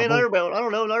bubble? Man. I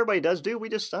don't know. Not everybody does.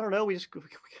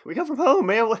 We come from home,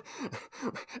 man.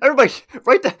 Everybody,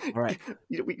 right there. All right.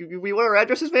 We want our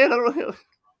addresses, man. I don't know.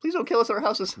 Please don't kill us at our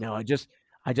houses. No, I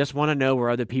just want to know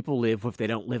where other people live if they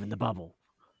don't live in the bubble.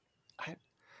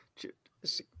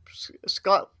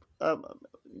 Scott,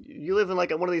 you live in like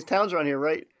one of these towns around here,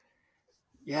 right?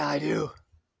 Yeah, I do.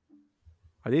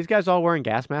 Are these guys all wearing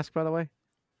gas masks, by the way?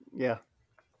 Yeah.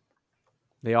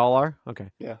 They all are? Okay.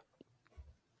 Yeah.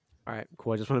 All right,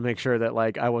 cool. I just want to make sure that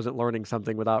like I wasn't learning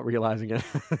something without realizing it.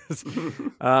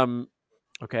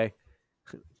 Okay.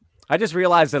 I just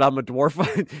realized that I'm a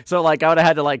dwarf, so like I would have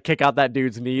had to like kick out that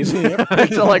dude's knees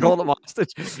to like hold him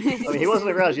hostage. I mean, he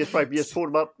wasn't around. You just pulled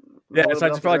him up. Yeah, so I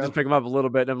just probably just pick him up a little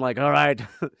bit, and I'm like, all right.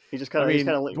 He just kind of.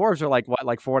 Dwarves are like what,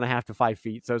 like 4.5 to 5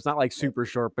 feet, so it's not like super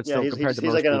short, but still compared to most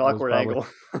he's like at an people, awkward angle.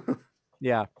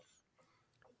 Yeah.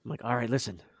 I'm like, all right,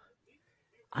 listen.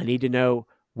 I need to know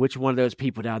which one of those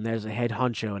people down there is the head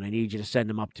honcho, and I need you to send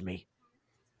them up to me.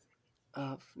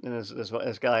 And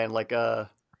this guy, and like, I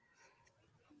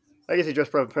guess he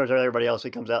just prepares everybody else. He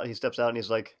comes out, he steps out, and he's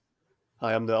like,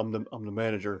 "Hi, I'm the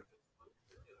manager."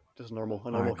 Just a normal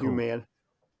human.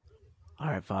 All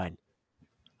right, fine.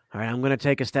 All right, I'm going to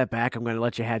take a step back. I'm going to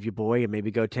let you have your boy and maybe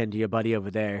go tend to your buddy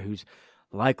over there who's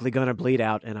likely going to bleed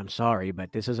out. And I'm sorry,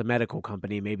 but this is a medical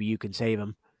company. Maybe you can save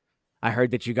him. I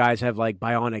heard that you guys have like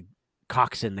bionic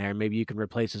cocks in there. Maybe you can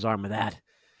replace his arm with that.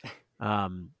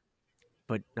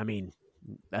 But I mean,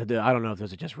 I don't know if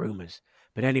those are just rumors.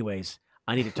 But anyways,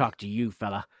 I need to talk to you,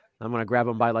 fella. I'm going to grab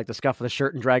him by like the scuff of the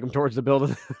shirt and drag him towards the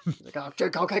building.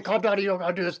 Okay, calm down. You don't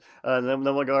gotta do this. And then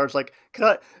one guard's like,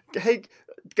 hey,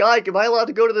 guy, am I allowed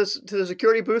to go to the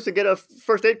security booth and get a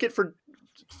first aid kit for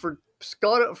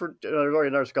Scott, for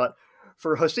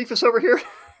Josephus over here,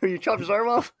 who you chopped his arm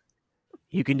off?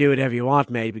 You can do whatever you want,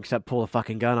 mate, except pull a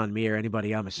fucking gun on me or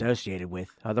anybody I'm associated with.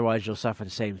 Otherwise, you'll suffer the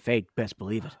same fate. Best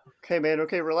believe it. Okay, man.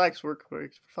 Okay, relax. We're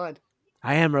fine.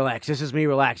 I am relaxed. This is me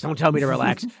relaxed. Don't tell me to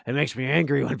relax. It makes me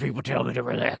angry when people tell me to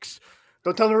relax.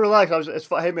 Don't tell me to relax. It's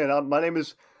fine. Hey, man. My name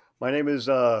is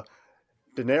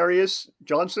Denarius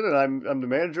Johnson, and I'm the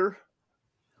manager.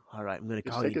 All right, I'm gonna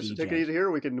call you DJ. Take it easy here.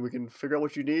 We can figure out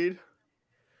what you need.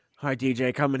 All right,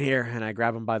 DJ, come in here, and I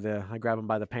grab him by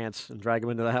the pants and drag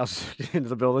him into the house, into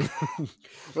the building.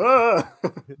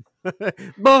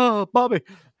 Bobby.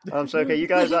 So okay, you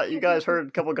guys heard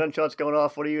a couple gunshots going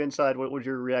off. What are you inside? What would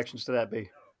your reactions to that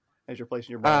be? As you're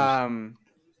placing your bombs.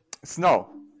 Snow.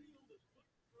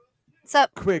 What's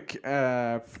up? Quick.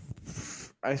 I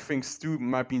think Stu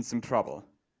might be in some trouble.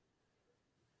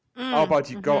 How about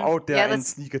you go out there and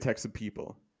sneak attack some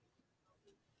people?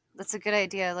 That's a good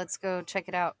idea. Let's go check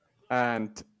it out.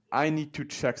 And I need to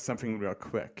check something real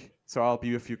quick. So I'll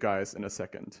be with you guys in a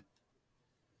second.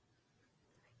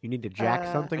 You need to jack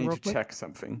something real quick? I need to check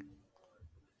something.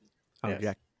 Oh, yes.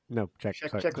 Jack. No, check.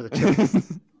 Check with a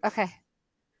check.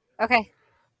 Okay.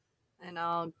 And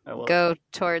I'll go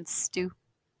towards Stu.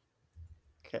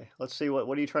 Okay, let's see.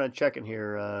 What are you trying to check in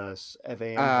here,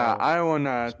 Evan? I want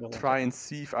to try and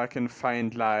see if I can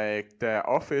find, like, the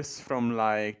office from,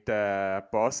 like, the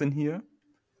boss in here.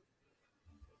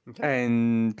 Okay.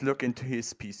 And look into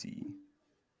his PC.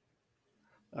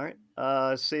 All right.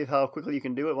 See how quickly you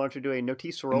can do it. Why don't you do a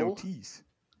notice roll? Notice.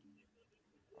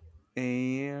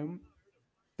 And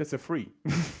that's a 3.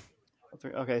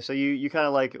 Okay, so you kind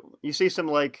of like, you see some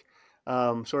like,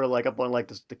 sort of like up on like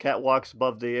the catwalks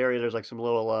above the area. There's like some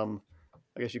little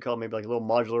I guess you call it maybe like little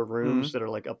modular rooms that are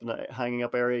like up in the hanging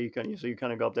up area. You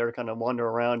kind of go up there, kind of wander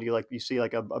around. You see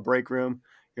like a break room.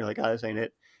 You're like, this ain't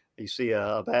it. You see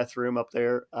a bathroom up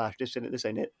there. This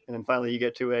ain't it. And then finally you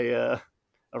get to a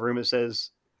room that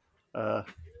says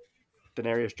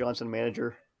Denarius Johnson,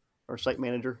 manager or site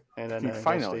manager, and then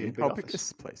Finally, that's the how big big office. is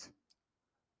this place?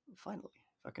 Finally,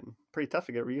 fucking pretty tough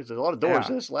to get reused. There's a lot of doors.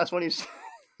 Yeah. This last one you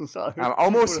saw. I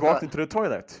almost walked into the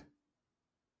toilet.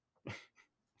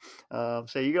 So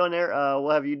you go in there.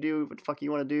 We'll have you do what the fuck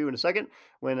you want to do in a second.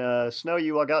 When Snow,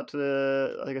 you walk out to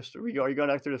the. I guess are you going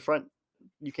out through the front?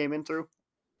 You came in through.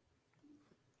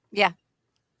 Yeah.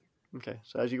 Okay.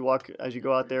 So as you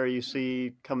go out there, you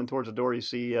see coming towards the door. You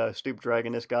see Stoop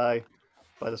dragging this guy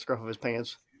by the scruff of his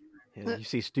pants. Yeah, you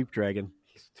see Stoop Dragon.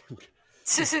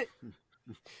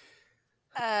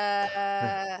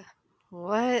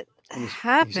 What You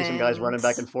happened? see some guys running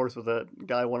back and forth with a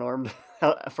guy one armed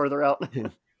further out.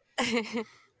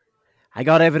 I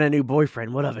got Evan a new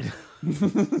boyfriend. What of it?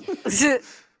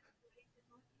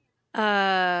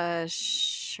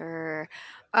 Sure.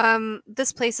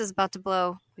 This place is about to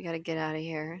blow. We gotta get out of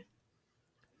here.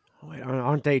 Wait,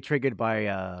 aren't they triggered by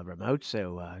remote?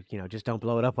 So just don't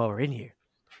blow it up while we're in here.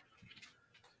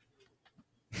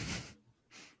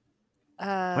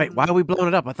 Wait, why are we blowing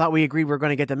it up? I thought we agreed we were going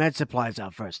to get the med supplies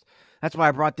out first. That's why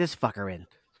I brought this fucker in.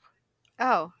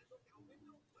 Oh.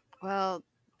 Well,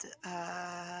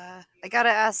 I gotta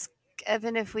ask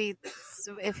Evan if he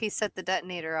set the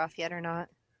detonator off yet or not.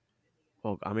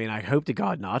 Well, I mean, I hope to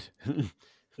God not.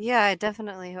 Yeah, I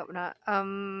definitely hope not.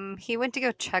 He went to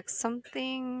go check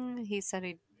something. He said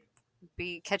he'd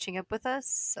be catching up with us,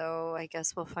 so I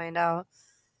guess we'll find out.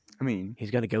 I mean,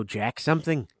 He's going to go jack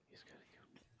something?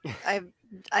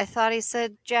 I thought he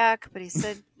said Jack, but he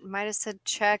might have said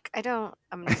check.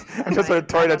 I'm just in the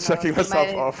toilet checking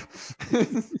myself off.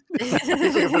 He's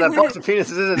looking for that box of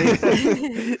penises,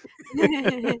 isn't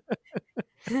he?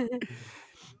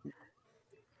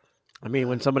 I mean,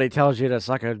 when somebody tells you to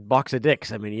suck a box of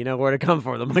dicks, I mean, you know where to come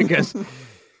for them, I guess.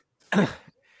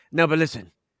 No, but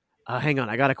listen. Hang on.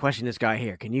 I got to question this guy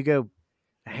here. Can you go...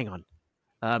 Hang on.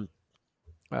 And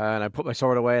I put my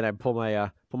sword away and I pull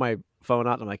my phone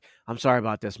out and I'm like, I'm sorry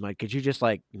about this, Mike. Could you just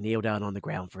kneel down on the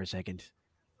ground for a second?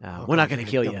 We're not going to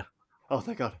kill you. Oh,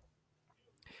 thank God.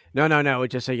 No.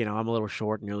 It's just so I'm a little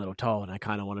short and you're a little tall and I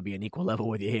kind of want to be an equal level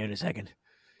with you here in a second.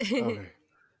 Okay.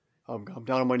 I'm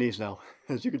down on my knees now,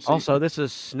 as you can see. Also, this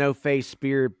is Snowface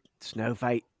Spear. Snow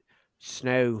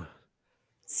Spear.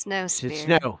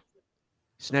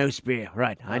 Snow Spear.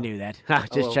 Right, I knew that.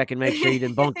 Just Hello. check and make sure you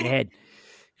didn't bonk your head.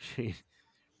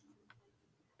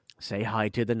 Say hi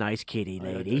to the nice kitty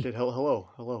lady. I did.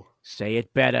 Hello. Say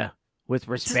it better, with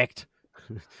respect.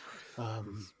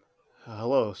 Hello,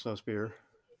 Snowspear.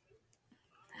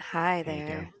 Hi There you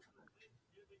there.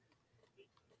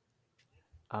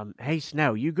 Hey,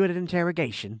 Snow, you good at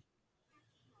interrogation?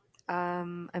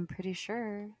 I'm pretty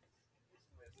sure.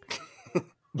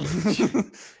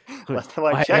 Last time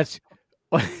I checked.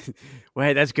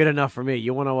 Wait, that's good enough for me.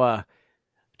 You want to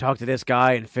talk to this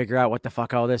guy and figure out what the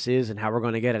fuck all this is and how we're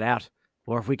going to get it out,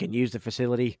 or if we can use the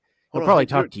facility? We'll probably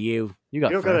talk to you. You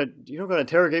don't gotta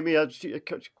interrogate me.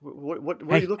 What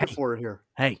are you looking for in here?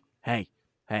 Hey.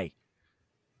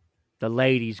 The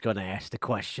lady's gonna ask the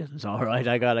questions, all right?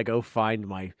 I gotta go find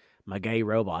my gay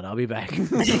robot. I'll be back.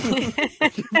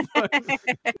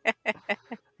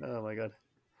 Oh my God.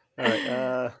 All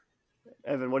right.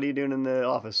 Evan, what are you doing in the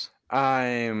office?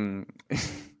 I'm...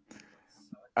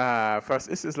 first,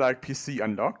 is this PC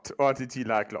unlocked, or did he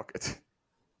lock it?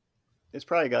 It's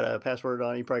probably got a password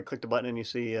on it. You probably click the button and you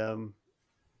see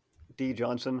D.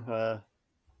 Johnson,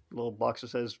 little box that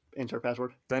says enter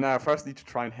password. Then I first need to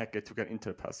try and hack it to get into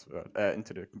the password,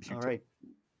 into the computer. All right.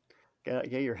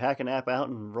 Get your hacking app out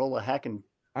and roll a hacking.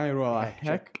 I roll a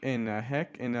hack, and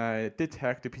I did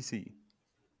hack the PC.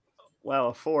 Wow,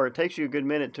 a 4. It takes you a good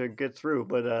minute to get through,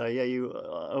 but you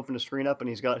open the screen up and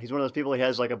he's one of those people. He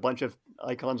has a bunch of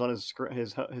icons on his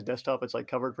desktop. It's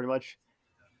covered pretty much.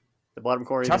 The bottom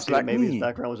corner, you can see maybe his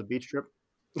background was a beach trip.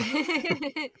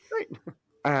 Great.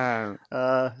 And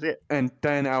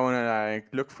then I want to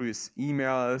look through his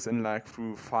emails and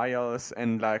through files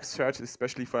and search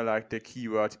especially for the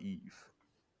keyword Eve.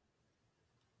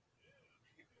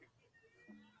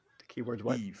 The keyword's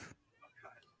what? Eve.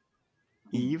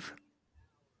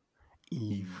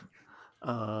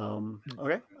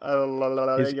 Okay.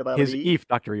 His Eve,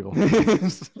 Dr. Evil.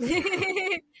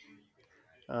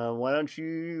 Why don't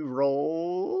you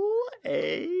roll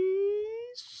a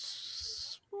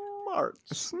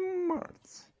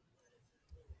smarts?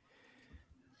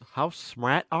 How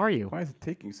smart are you? Why is it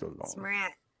taking so long?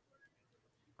 Smart.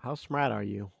 How smart are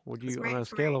you? Would you Smart, on a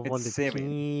scale of It's 1 to 7.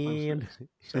 10?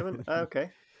 7?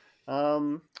 Okay.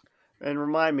 And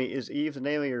remind me, is Eve the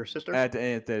name of your sister? That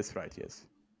is right, yes.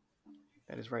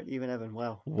 That is right. Eve and Evan.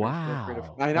 Wow. Very creative.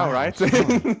 Wow. I know, Wow, right? smart.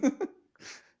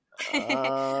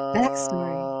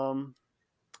 Backstory.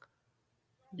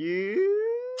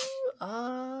 You,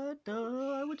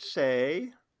 I would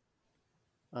say,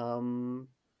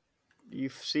 you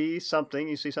see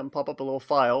something pop up, a little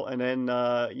file, and then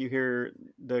you hear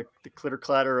the clitter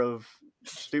clatter of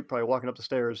Stoop probably walking up the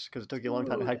stairs because it took you a long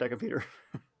time to hack that computer.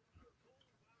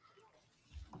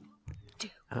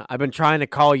 I've been trying to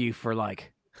call you for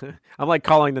like, I'm like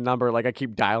calling the number, like I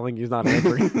keep dialing, he's not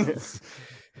answering.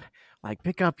 Like,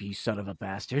 pick up, you son of a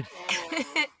bastard.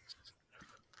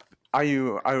 Are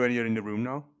you already in the room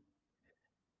now?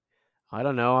 I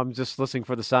don't know. I'm just listening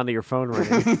for the sound of your phone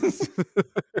ringing.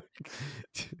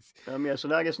 Yeah. So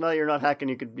now I guess now you're not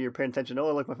hacking. You're paying attention.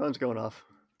 Oh, look, my phone's going off.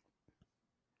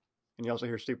 And you also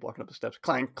hear Stoop walking up the steps.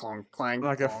 Clank, clonk, clank.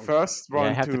 Like I clonk. first Yeah, I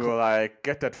want have to to like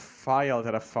get that file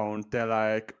that I found. They're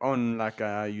like on like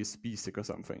a USB stick or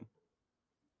something.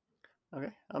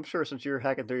 Okay, I'm sure since you're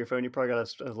hacking through your phone, you probably got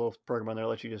a little program on there that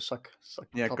lets you just suck.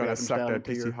 Yeah, copy gonna items suck down that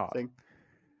into PC your hard. thing.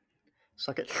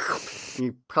 Suck it.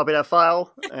 You copy that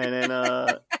file, and then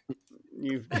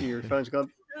your phone's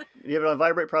going. You have it on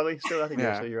vibrate, probably still. I think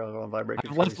Yeah. so. You're on vibrate.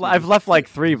 I've left like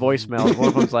 3 voicemails. One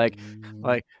of them's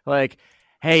like,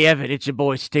 hey Evan, it's your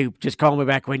boy Stoop. Just call me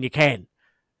back when you can.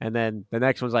 And then the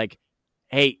next one's like,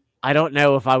 hey, I don't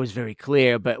know if I was very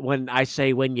clear, but when I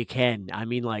say when you can, I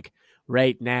mean like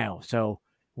right now. So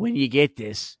when you get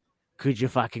this, could you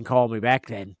fucking call me back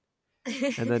then?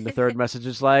 And then the third message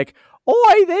is like,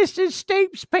 oi, this is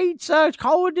Stoop's Pizza.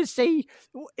 Calling to see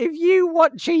if you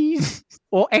want cheese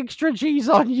or extra cheese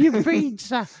on your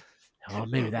pizza. Oh,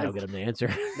 maybe that'll get him to answer.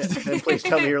 Then please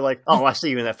tell me you're like, oh, I see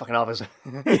you in that fucking office.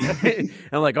 I'm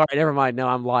like, all right, never mind. No,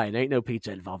 I'm lying. Ain't no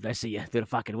pizza involved. I see you through the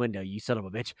fucking window, you son of a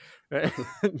bitch.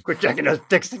 Quit jacking those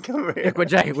dicks and come over here. Quit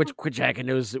jacking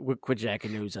those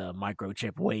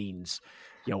microchip wains,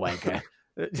 you wanker.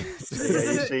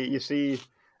 Yeah, you see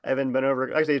Evan bent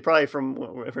over. Actually, he's probably from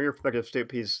your perspective,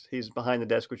 Stoop. He's behind the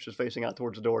desk, which is facing out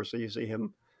towards the door. So you see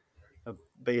him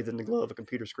bathed in the glow of a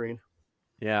computer screen.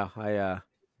 Yeah, I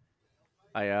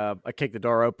kicked the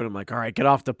door open. I'm like, all right, get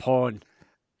off the pawn.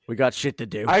 We got shit to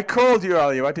do. I called you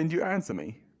earlier. Why didn't you answer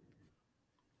me?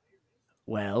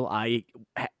 Well, and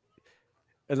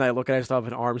I look at it, I still have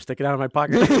an arm sticking out of my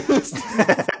pocket.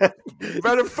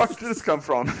 Where the fuck did this come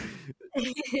from?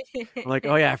 I'm like,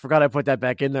 oh yeah, I forgot I put that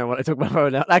back in there when I took my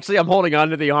phone out. Actually, I'm holding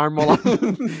onto the arm while my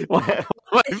phone.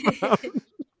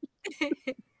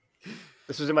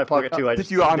 This was in my pocket too.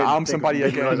 Did you unarm somebody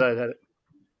again?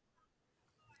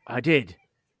 I did.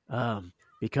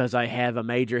 Because I have a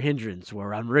major hindrance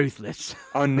where I'm ruthless.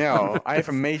 Oh no, I have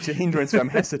a major hindrance where I'm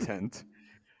hesitant.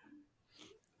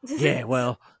 Yeah,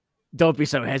 well, don't be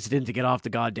so hesitant to get off the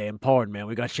goddamn porn, man.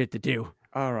 We got shit to do.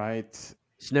 All right.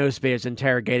 Snowspear's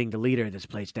interrogating the leader of this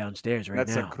place downstairs right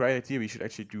That's now. a great idea. We should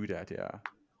actually do that, yeah.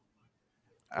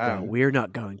 Well, we're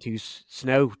not going to.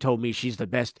 Snow told me she's the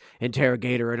best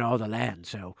interrogator in all the land,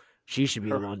 so she should be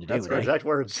the one to do it. That's her exact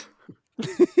words.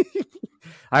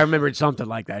 I remembered something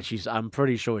like that. I'm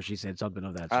pretty sure she said something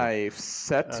of that sort. I've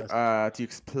set the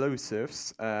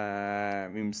explosives.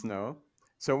 No.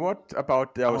 So what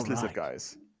about those lizard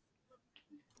guys?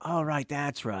 Oh, right,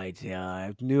 that's right. Yeah,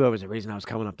 I knew it was the reason I was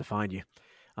coming up to find you.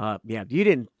 Yeah, you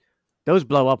didn't. Those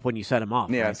blow up when you set them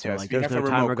off. Yes, right? So, yes. like, We there's have no a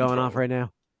timer remote going control. off right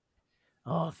now.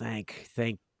 Oh, thank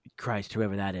Christ,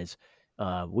 whoever that is.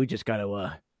 We just got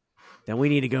to. Then we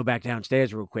need to go back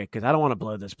downstairs real quick because I don't want to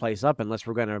blow this place up unless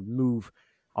we're going to move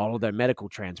all of their medical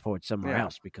transport somewhere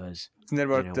else. Because isn't that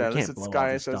what we can't lizard blow all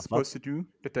guys this are stuff supposed to do?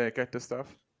 Did they get the stuff?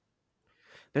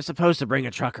 They're supposed to bring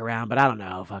a truck around, but I don't know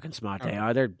how fucking smart they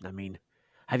are. I mean,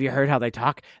 have you heard how they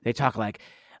talk? They talk like,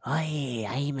 "Oi,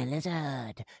 I'm a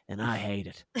lizard," and I hate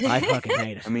it. I fucking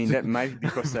hate it. I mean, that might be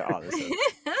because they are lizards.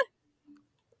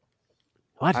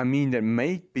 What? I mean, that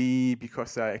may be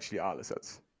because they actually are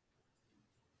lizards.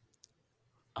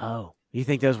 Oh, you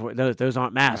think those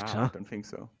aren't masks, Nah, huh? I don't think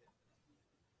so.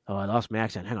 Oh, I lost my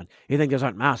accent. Hang on. You think those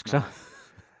aren't masks, huh?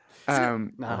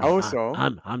 Also,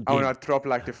 I'm I want dead. to drop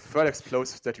like the third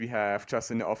explosives that we have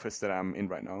just in the office that I'm in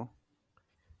right now.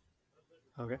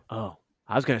 Okay. Oh,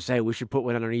 I was gonna say we should put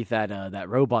one underneath that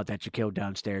robot that you killed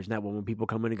downstairs, and that one when people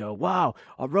come in and go, "Wow,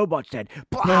 our robot's dead!"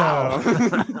 Wow.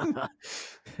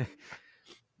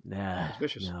 Nah, That's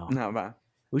vicious. no. No, man.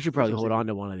 We should probably hold on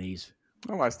to one of these.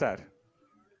 Oh, why's that?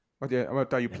 What are you Never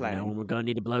know planning? when we're gonna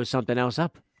need to blow something else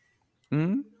up.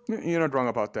 Hmm? You're not wrong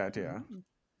about that, yeah.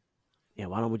 Yeah,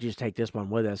 why don't we just take this one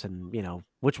with us? And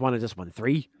which one is this one?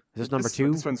 3? Is this number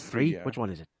 2? This one's 3. Yeah. Which one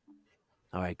is it?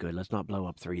 All right, good. Let's not blow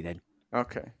up 3 then.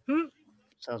 Okay.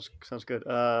 Sounds good.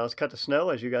 Let's cut to Snow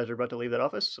as you guys are about to leave that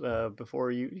office.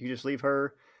 Before you just leave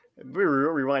her.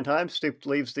 Rewind time. Stoop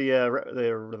leaves the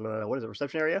what is it,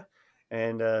 reception area,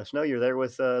 and Snow, you're there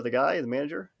with the guy, the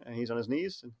manager, and he's on his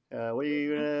knees. What are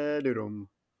you gonna do to him?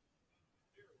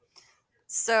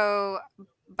 So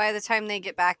by the time they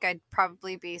get back, I'd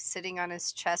probably be sitting on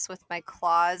his chest with my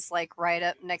claws like right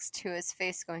up next to his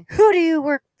face, going, "Who do you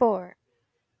work for?"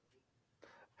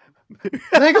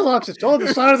 Megalox, it's on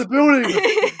the side of the building.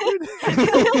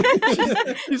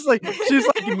 she's like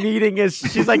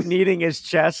kneading his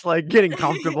chest, like getting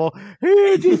comtemple.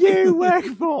 Who do you work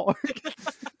for?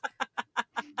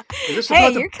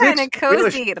 Hey, you're kind of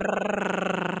cozy.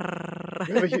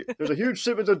 There's a huge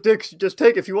shipment of dicks. Just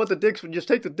take, if you want the dicks, just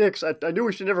take the dicks. I knew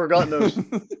we should never have gotten those.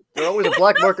 There's always a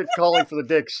black market calling for the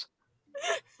dicks.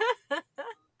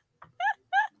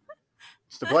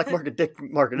 It's the black market dick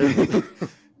market, isn't it?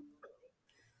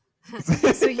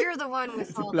 So you're the one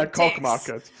with all the cock dicks.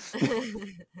 market.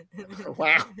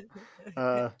 Wow.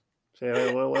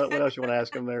 So what else you want to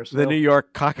ask him there? The New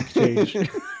York Cock Exchange.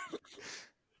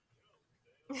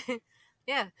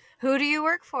 Yeah. Who do you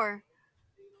work for?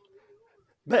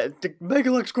 The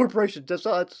Megalex Corporation. That's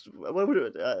all. What would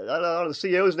it? I don't know. The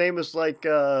CEO's name is like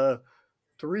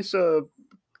Teresa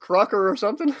Crocker or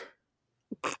something.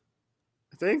 I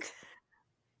think.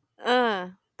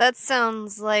 That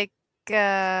sounds like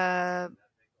a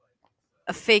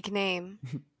fake name.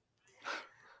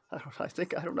 I don't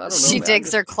know. She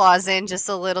digs her claws in just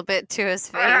a little bit to his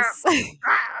face. I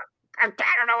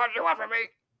don't know what you want from me.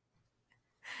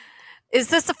 Is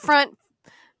this a front?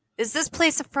 Is this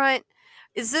place a front?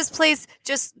 Is this place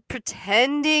just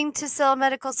pretending to sell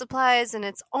medical supplies and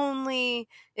it's an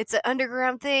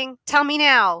underground thing? Tell me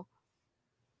now.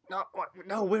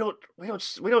 No, we don't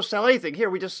sell anything here.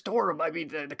 We just store them. I mean,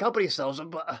 the company sells them,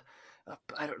 but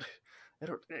I don't.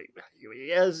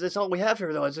 Yeah, that's all we have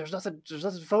here, though. There's nothing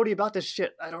phony about this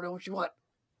shit. I don't know what you want.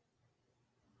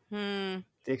 The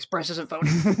Express isn't phony.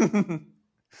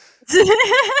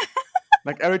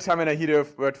 Like every time when I hear the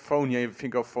word phony, I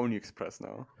think of Phony Express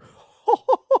now.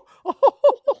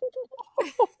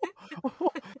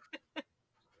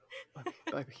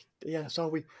 Yeah, so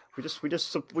we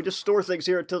just store things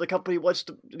here until the company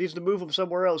needs to move them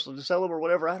somewhere else to sell them or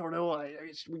whatever. I don't know.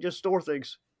 We just store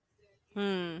things.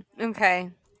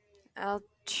 Okay. I'll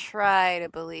try to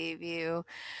believe you.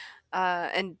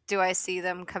 And do I see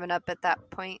them coming up at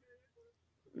that point?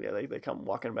 Yeah, they come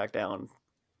walking back down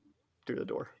through the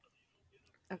door.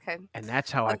 Okay. And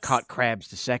that's how I caught crabs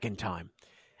the second time.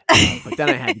 But then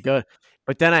I had to go.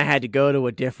 But then I had to go to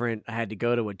a different. I had to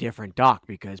go to a different dock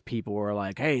because people were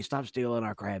like, "Hey, stop stealing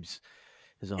our crabs."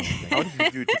 Is all. How did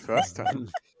you do it the first time?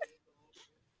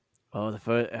 Oh,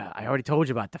 I already told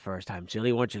you about the first time.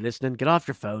 Silly, weren't you listening? Get off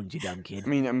your phones, you dumb kid. I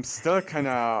mean, I'm still kind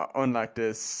of on like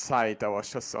this site that was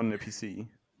just on the PC.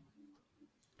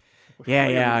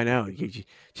 Yeah, I know.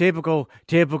 Typical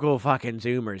fucking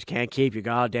Zoomers can't keep your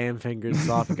goddamn fingers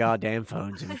off your goddamn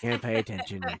phones and you can't pay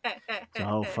attention. It's a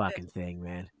whole fucking thing,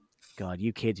 man. God,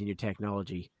 you kids and your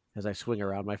technology. As I swing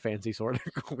around my fancy sword.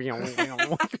 I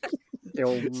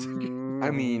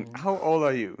mean, how old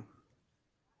are you?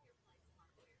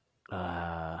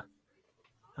 I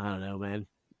don't know, man.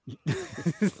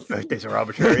 Birthdays are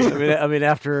arbitrary. I mean,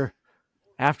 after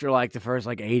like the first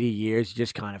like 80 years, you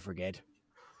just kind of forget.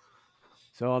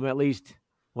 So I'm at least.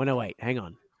 Well, no, wait. Hang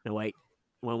on. No, wait.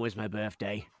 When was my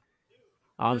birthday?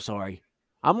 I'm sorry.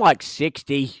 I'm like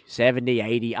 60, 70,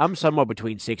 80. I'm somewhere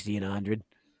between 60 and 100.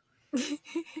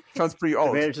 Sounds pretty old.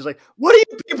 The manager's like, "What do you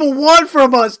people want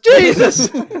from us? Jesus!"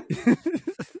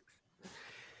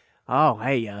 Oh,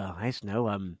 hey,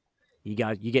 Snow. You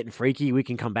getting freaky? We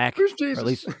can come back, Who's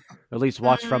Jesus? or at least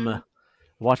watch from a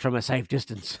safe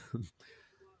distance.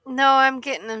 No, I'm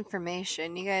getting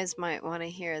information. You guys might want to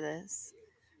hear this.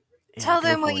 Yeah, Tell go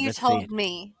them for what it. you Let's see told it.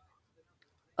 me.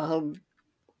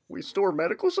 We store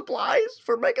medical supplies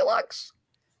for Megalox.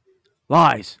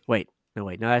 Lies. Wait. No,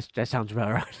 that sounds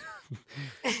about right.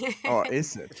 Or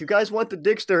is it? If you guys want the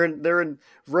dicks, they're in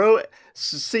row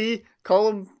C,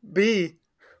 column B,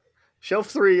 shelf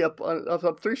 3,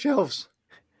 up 3 shelves.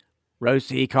 Row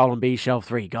C, column B, shelf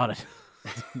 3. Got it.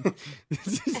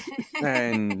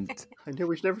 And I knew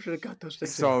we never should have got those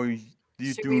things. so you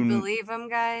Should do. we believe them,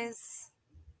 guys?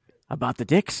 About the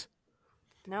dicks?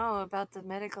 No, about the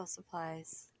medical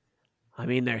supplies. I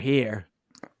mean, they're here.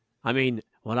 I mean,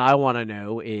 what I want to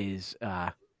know is,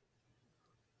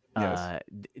 Yes.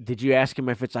 did you ask him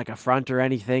if it's like a front or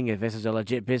anything? If this is a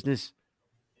legit business?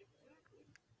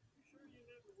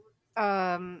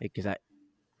 Because I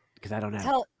don't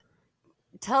know.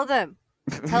 Tell them.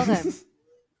 Tell them.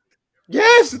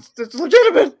 Yes, it's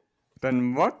legitimate.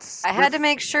 Then what's I had to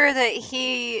make sure that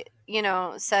he,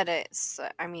 said it. So,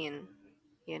 I mean,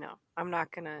 I'm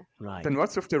not gonna. Right. Then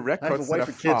what's with the records that wife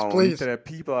are and kids, found please. that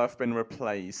people have been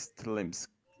replaced limbs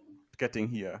getting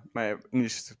here? My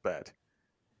English is bad.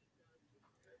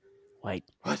 Wait.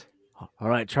 What? All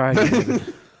right, try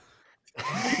again.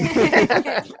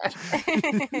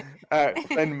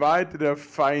 Then why did I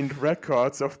find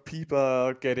records of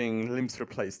people getting limbs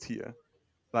replaced here?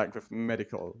 Like with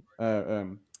medical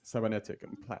cybernetic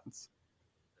implants.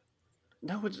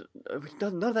 No,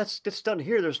 none of that's done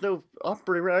here. There's no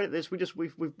operating right. This we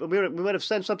might have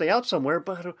sent something out somewhere,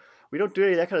 but we don't do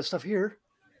any of that kind of stuff here.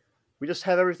 We just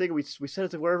have everything. We send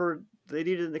it to wherever they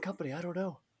need it in the company. I don't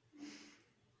know.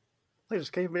 They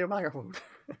just gave me a microphone.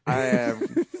 I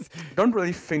don't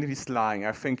really think that he's lying.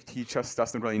 I think he just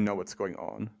doesn't really know what's going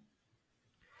on.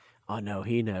 Oh no,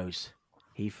 he knows.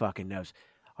 He fucking knows.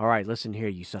 All right, listen here,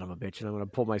 you son of a bitch, and I'm gonna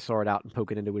pull my sword out and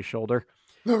poke it into his shoulder.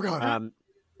 Oh God.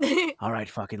 All right,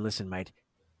 fucking listen, mate.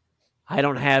 I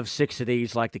don't have 6 of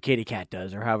these like the kitty cat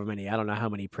does, or however many. I don't know how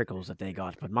many prickles that they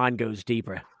got, but mine goes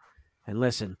deeper. And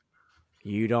listen,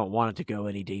 you don't want it to go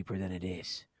any deeper than it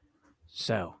is.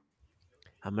 So,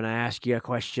 I'm going to ask you a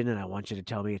question, and I want you to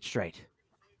tell me it straight.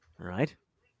 All right?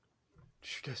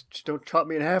 Just don't chop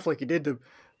me in half like you did to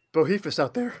Bohephus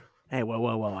out there. Hey,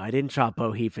 whoa. I didn't chop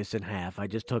Bohephus in half. I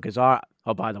just took his arm.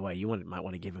 Oh, by the way, might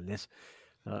want to give him this.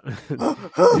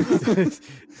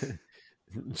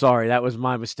 Sorry, that was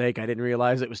my mistake. I didn't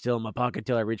realize it was still in my pocket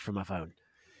till I reached for my phone.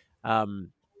 All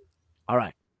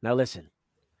right, now listen.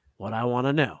 What I want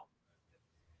to know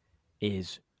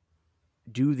is,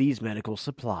 do these medical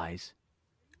supplies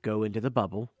go into the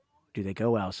bubble? Do they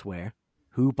go elsewhere?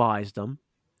 Who buys them?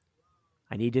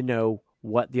 I need to know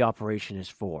what the operation is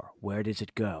for. Where does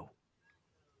it go?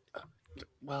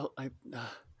 Well,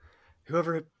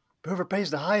 whoever pays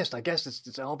the highest, I guess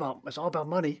it's all about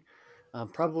money.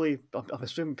 Probably, I'm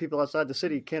assuming people outside the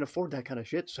city can't afford that kind of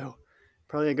shit, so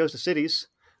probably it goes to cities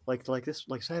like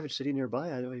Savage City nearby.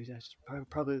 That's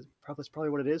probably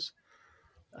what it is.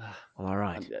 All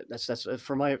right. That's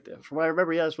from what I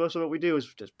remember. Yeah, most of what we do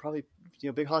is just probably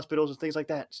big hospitals and things like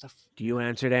that stuff. Do you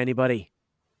answer to anybody?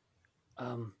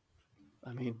 I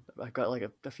mean, I've got like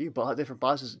a few different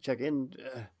bosses to check in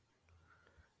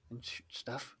and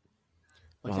stuff.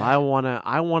 Well,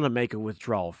 I wanna make a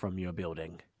withdrawal from your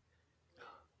building.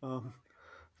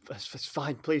 That's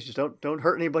fine. Please, just don't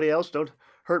hurt anybody else. Don't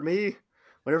hurt me.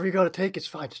 Whatever you got to take, it's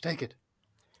fine. Just take it.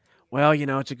 Well,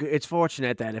 it's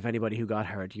fortunate that if anybody who got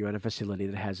hurt, you're in a facility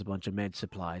that has a bunch of med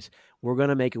supplies. We're going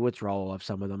to make a withdrawal of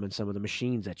some of them and some of the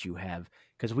machines that you have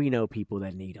because we know people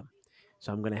that need them.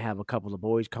 So I'm going to have a couple of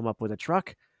boys come up with a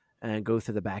truck and go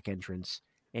through the back entrance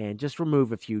and just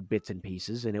remove a few bits and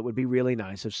pieces. And it would be really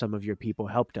nice if some of your people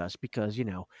helped us because,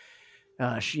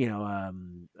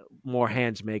 more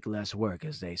hands make less work,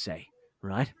 as they say,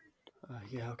 right?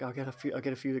 Yeah, I'll get a few of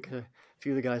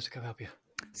the guys to come help you.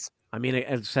 I mean,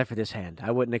 except for this hand,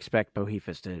 I wouldn't expect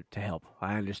Bohephus to help.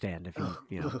 I understand if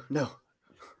No.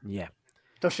 Yeah.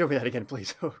 Don't show me that again,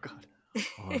 please. Oh God.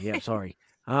 Oh yeah, sorry.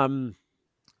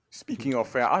 Speaking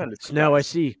of island Snow, I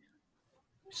see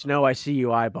you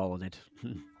eyeballing it.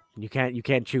 You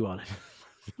can't chew on it.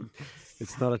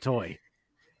 It's not a toy.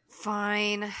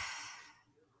 Fine.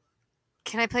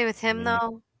 Can I play with him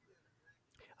though?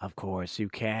 Of course you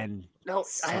can. No,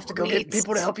 I have to go get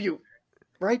people to help you.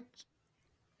 Right?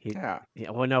 Yeah.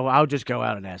 Well, no, I'll just go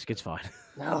out and ask. It's fine.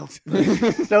 No.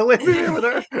 Don't leave me here with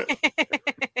her.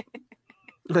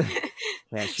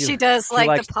 Yeah, she does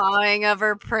the pawing of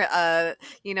her,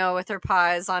 with her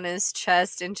paws on his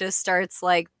chest, and just starts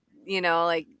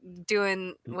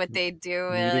doing what they do,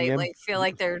 and feel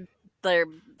like they're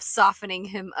softening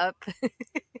him up.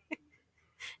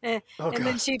 And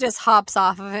then she just hops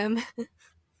off of him.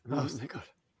 Oh, thank God.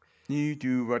 You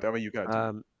do whatever you got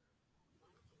to.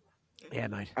 Yeah,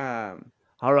 mate.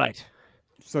 All right.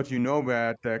 So do you know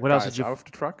where the what guys else did out of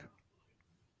the truck?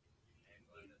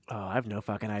 Oh, I have no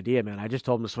fucking idea, man. I just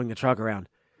told him to swing the truck around.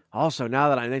 Also, now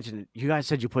that I mentioned it, you guys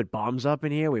said you put bombs up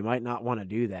in here. We might not want to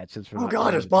do that since we're. Oh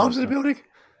God, there's bombs in the building.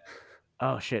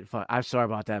 Oh shit! Fuck! I'm sorry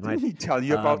about that, mate. Didn't he tell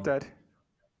you about that?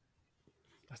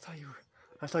 I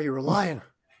thought you were lying.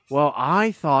 Well,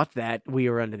 I thought that we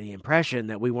were under the impression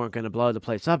that we weren't going to blow the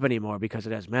place up anymore because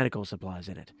it has medical supplies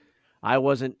in it. I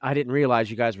didn't realize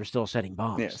you guys were still setting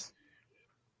bombs. Yes.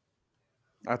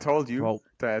 I told you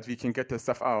that we can get the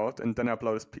stuff out and then I'll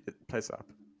blow this place up.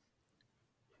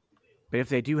 But if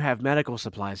they do have medical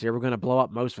supplies here, we're going to blow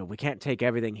up most of it. We can't take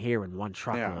everything here in one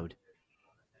truckload.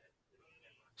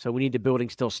 So we need the building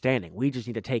still standing. We just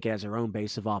need to take it as our own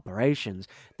base of operations.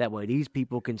 That way these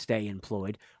people can stay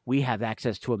employed. We have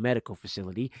access to a medical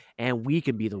facility, and we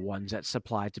can be the ones that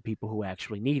supply to people who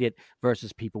actually need it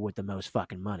versus people with the most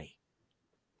fucking money.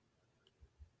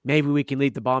 Maybe we can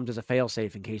leave the bombs as a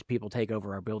failsafe in case people take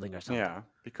over our building or something. Yeah,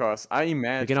 because I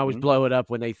imagine We can always blow it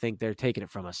up when they think they're taking it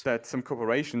from us. that some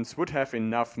corporations would have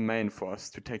enough main force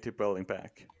to take the building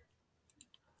back.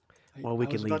 Well, we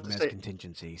can leave them as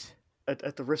contingencies.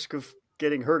 At the risk of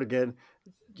getting hurt again,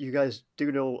 you guys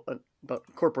do know about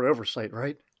corporate oversight,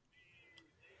 right?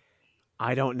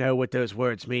 I don't know what those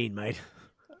words mean, mate.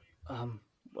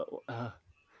 Well,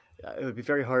 it would be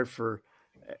very hard for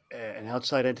an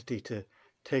outside entity to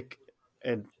take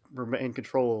and remain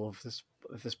control of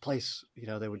this place. You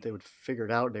know, they would figure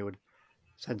it out. They would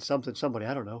send somebody.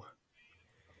 I don't know.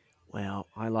 Well,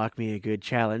 I like me a good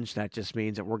challenge. That just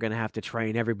means that we're going to have to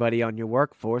train everybody on your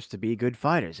workforce to be good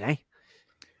fighters, eh?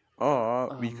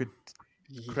 Or we could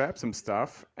grab some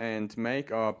stuff and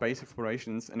make our base of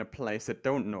operations in a place that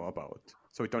don't know about,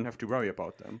 so we don't have to worry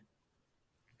about them.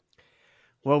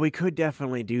 Well, we could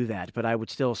definitely do that, but I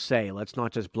would still say let's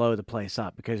not just blow the place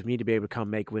up because we need to be able to come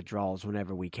make withdrawals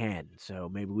whenever we can. So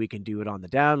maybe we can do it on the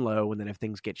down low, and then if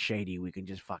things get shady, we can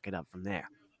just fuck it up from there.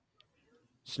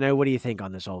 Snow, what do you think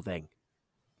on this whole thing?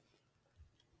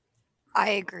 I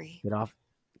agree.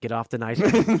 Get off the nice.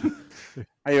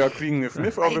 Are you agreeing with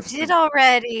Myth or I with did Stu?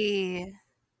 already.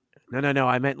 No.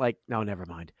 I meant no, never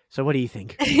mind. So what do you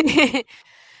think? You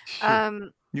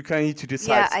kind of need to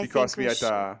decide I because think we we had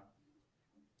a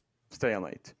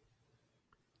stalemate.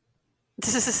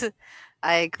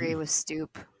 I agree with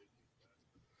Stoop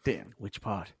Damn. Which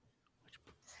part?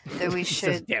 that we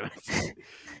should. Damn it.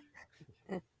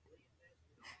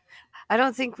 I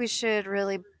don't think we should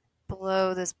really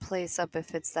blow this place up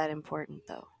if it's that important,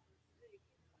 though.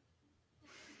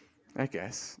 I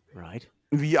guess. Right.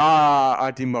 We are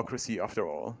a democracy after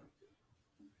all.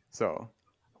 So.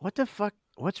 What the fuck?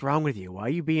 What's wrong with you? Why are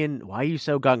you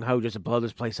so gung ho just to blow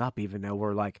this place up even though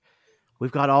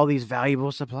we've got all these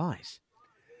valuable supplies?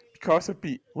 Because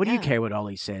What do you care what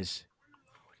Ollie says?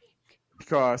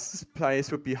 Because this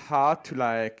place would be hard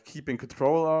to keep in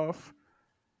control of,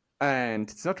 and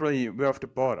it's not really worth the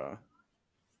bother.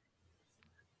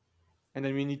 And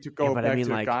then we need to go back to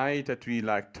the guy that we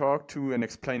talk to and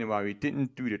explain why we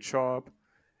didn't do the job.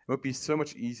 It would be so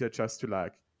much easier just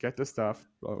to get the stuff,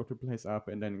 blow the place up,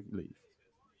 and then leave.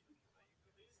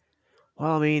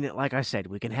 Well, I mean, like I said,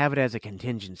 we can have it as a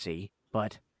contingency,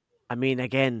 but I mean,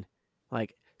 again,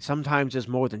 sometimes there's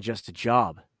more than just a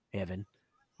job, Evan.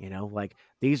 You know,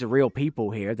 these are real people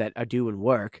here that are doing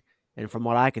work, and from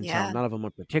what I can tell, none of them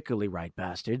are particularly right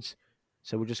bastards.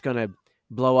 So we're just gonna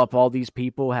blow up all these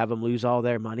people, have them lose all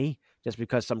their money just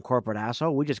because some corporate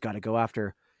asshole. We just got to go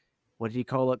after, what did he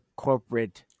call it?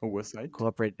 Corporate oversight.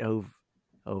 Corporate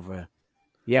over.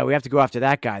 Yeah, we have to go after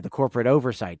that guy, the corporate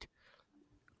oversight.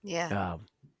 Yeah.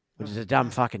 Which is a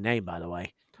dumb fucking name, by the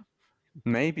way.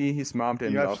 Maybe his mom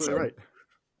didn't You're love absolutely him.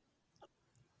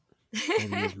 right.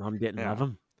 Maybe his mom didn't love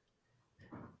him.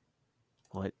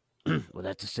 What? Well,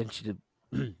 that's a sensitive.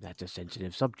 That's a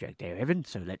sensitive subject there, Evan.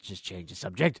 So let's just change the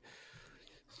subject.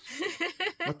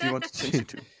 What do you want to change it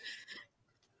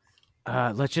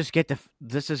to? Let's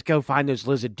just go find those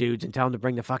lizard dudes and tell them to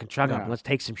bring the fucking truck up and let's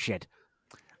take some shit.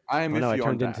 I am with you I on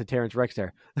turned that. into Terrence Rex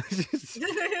there.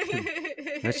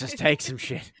 Let's just take some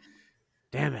shit.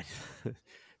 Damn it.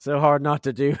 So hard not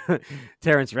to do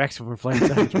Terrence Rex when we're playing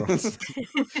Savage Worlds.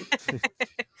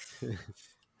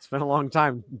 It's been a long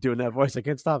time doing that voice. I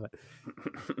can't stop it.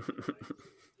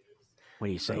 What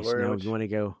do you say, Snow? You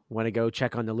want to go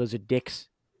check on the lizard dicks?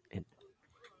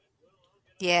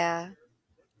 Yeah.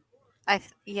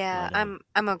 I'm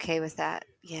okay with that.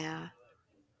 Yeah.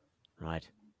 Right.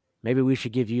 Maybe we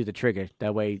should give you the trigger.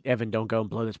 That way Evan don't go and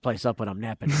blow this place up when I'm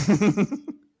napping.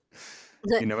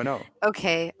 You never know.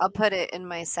 Okay, I'll put it in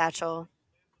my satchel.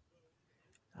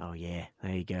 Oh yeah,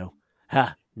 there you go.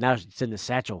 Ha! Now it's in the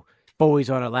satchel. Boys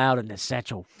aren't allowed in the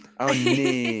satchel. Oh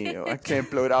no, I can't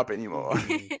blow it up anymore.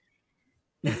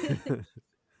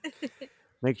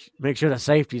 Make sure the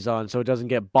safety's on so it doesn't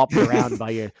get bopped around by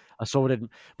your assorted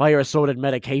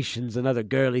medications and other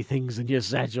girly things in your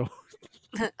satchel.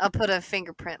 I'll put a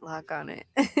fingerprint lock on it.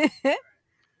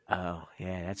 Oh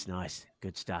yeah, that's nice.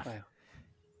 Good stuff. Wow.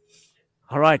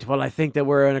 All right, well, I think that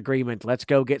we're in agreement. Let's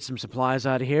go get some supplies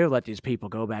out of here, let these people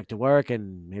go back to work,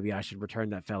 and maybe I should return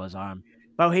that fella's arm.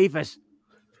 Bohefus!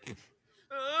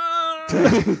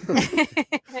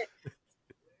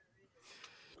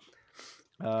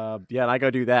 Yeah, and I go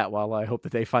do that while I hope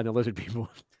that they find the lizard people.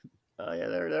 Yeah,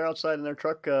 they're outside in their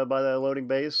truck by the loading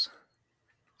bays.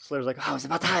 Slayer's like, oh, it's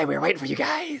about time. We were waiting for you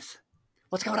guys.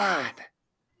 What's going on?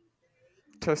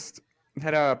 Just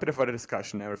had a bit of a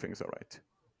discussion. Everything's all right.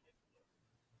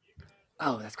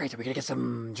 Oh, that's great. Are we going to get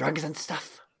some drugs and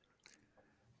stuff?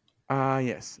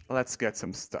 Yes. Let's get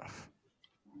some stuff.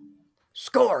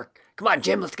 Score! Come on,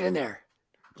 Jim. Let's get in there.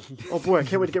 Oh, boy. I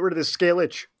can't wait to get rid of this scale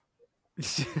itch.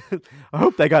 I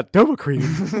hope they got Dova cream.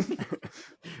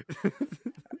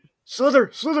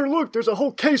 Slither, look. There's a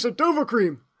whole case of Dova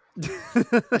cream.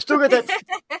 I still got that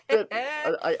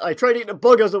I tried eating a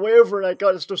bug as the way over, and I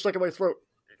got it still stuck in my throat.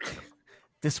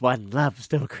 This one loves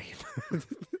Dova cream.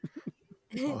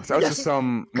 Oh, so yes.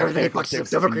 Some grab as many bucks of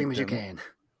Dova cream as you can.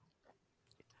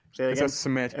 Say that again. There's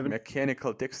some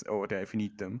mechanical dicks over there if you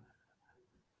need them.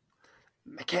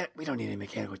 We don't need any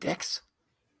mechanical dicks.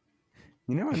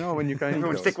 You never know when you can.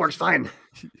 Everyone's dick works fine.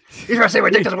 You trying to say my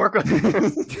dick doesn't work?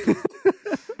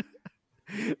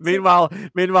 Meanwhile,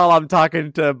 I'm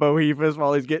talking to Bohephus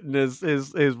while he's getting his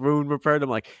wound repaired. I'm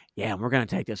like, yeah, we're gonna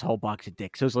take this whole box of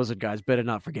dicks. Those lizard guys better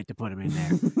not forget to put them in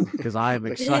there because I am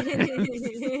excited.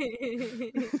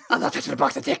 I'm not touching a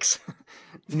box of dicks.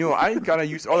 No, I gotta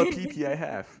use all the PP I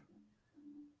have.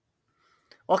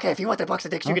 Okay, if you want that box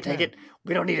of dicks, you can take it.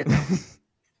 We don't need it though.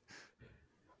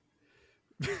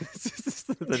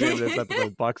 The name of this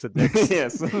episode, Box of Dicks.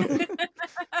 Yes.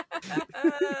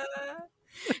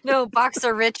 No,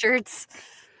 Boxer Richards.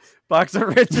 Boxer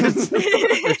Richards.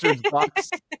 Richards box.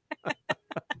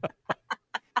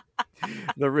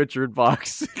 The Richard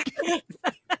box.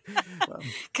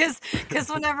 Because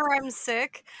whenever I'm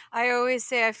sick, I always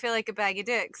say I feel like a bag of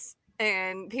dicks,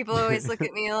 and people always look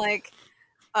at me like,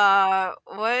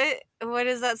 what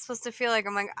is that supposed to feel like?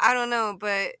 I'm like, I don't know,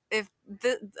 but if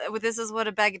this is what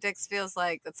a bag of dicks feels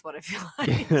like, that's what I feel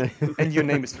like. And your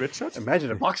name is Richard?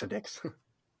 Imagine a box of dicks.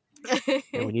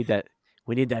 Yeah, we need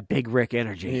that Big Rick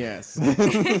energy. Yes.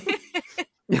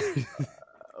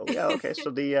 Yeah, okay. So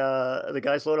the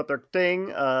guys load up their thing.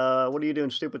 What are you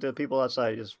doing, stupid, to the people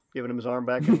outside? Just giving him his arm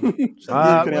back?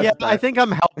 Yeah, I think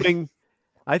I'm helping.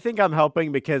 I think I'm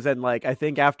helping because then, like, I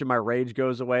think after my rage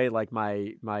goes away, like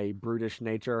my brutish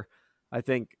nature, I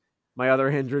think my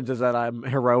other hindrance is that I'm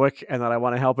heroic and that I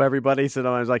want to help everybody. So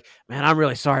then I was like, man, I'm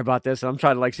really sorry about this. And I'm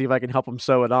trying to like see if I can help them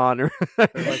sew it on or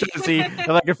trying to see if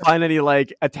I can find any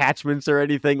like attachments or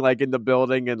anything like in the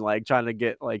building and like trying to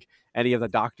get like any of the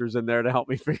doctors in there to help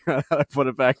me figure out how to put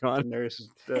it back on.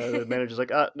 The manager's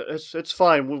like, it's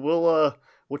fine. We'll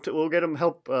get them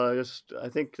help. I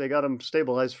think they got them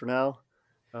stabilized for now.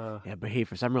 Yeah,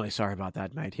 Bohephus, I'm really sorry about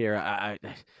that, mate. Here,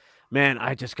 man,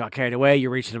 I just got carried away. You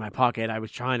reached into my pocket. I was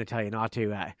trying to tell you not to.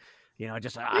 You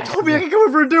told me I could come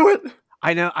over and do it.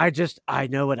 I know. I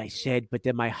know what I said, but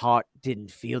then my heart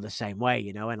didn't feel the same way,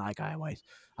 and like I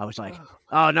was like,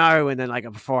 oh no, and then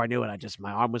like before I knew it,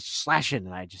 my arm was slashing,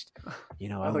 and I just,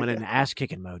 I went into ass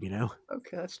kicking mode,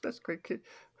 Okay, that's great, kid.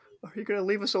 Are you gonna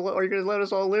leave us alone? Are you gonna let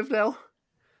us all live now?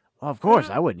 Well, of course,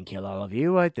 I wouldn't kill all of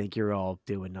you. I think you're all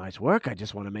doing nice work. I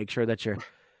just want to make sure that you're.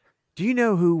 Do you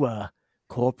know who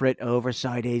corporate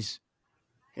oversight is?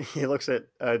 He looks at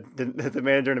the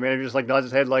manager, and the manager just like nods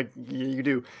his head, like you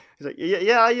do. He's like,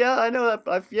 yeah, I know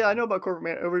that. I know about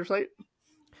corporate oversight.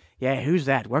 Yeah, who's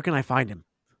that? Where can I find him?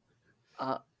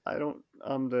 I don't.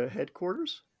 The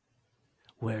headquarters.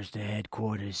 Where's the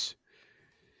headquarters?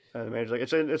 The manager's like,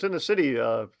 it's in the city.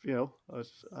 I don't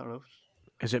know.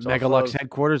 Is it Megalux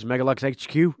headquarters? Megalux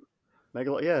HQ?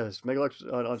 Yeah, it's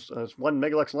Megalux. It's 1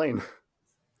 Megalux Lane.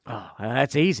 Oh,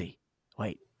 that's easy.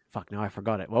 Wait, fuck, now I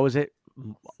forgot it. What was it?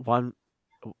 1.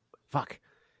 Fuck.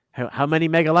 How many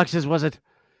Megaluxes was it?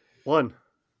 1.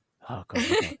 Oh, God.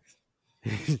 Okay.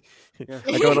 Yeah.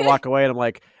 I go to walk away, and I'm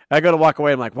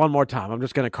like, one more time. I'm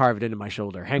just going to carve it into my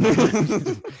shoulder. Hang on.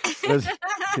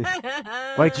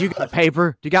 Wait, do you got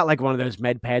paper? Do you got like one of those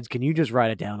med pads? Can you just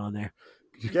write it down on there?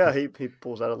 Yeah, he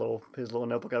pulls out his little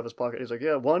notebook out of his pocket. He's like,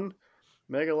 yeah, 1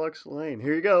 Megalux Lane.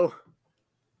 Here you go.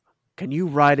 Can you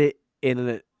write it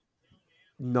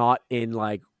not in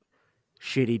like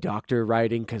shitty doctor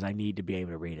writing? Because I need to be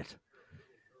able to read it.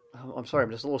 I'm sorry, I'm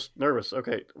just a little nervous.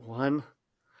 Okay, 1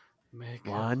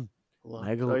 Megalux. Oh,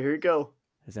 here you go.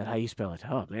 Is that how you spell it?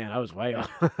 Oh man, I was way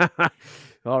off.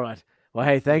 All right. Well,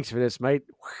 hey, thanks for this, mate.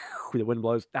 Whew, the wind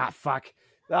blows. Ah, fuck.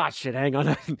 Ah, shit, hang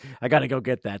on. I got to go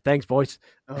get that. Thanks, boys.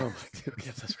 Oh,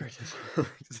 yes, that's great. All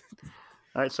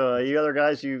right, so you other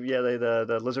guys,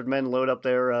 the lizard men load up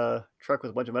their truck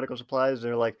with a bunch of medical supplies.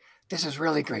 They're like, this is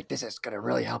really great. This is going to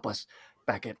really help us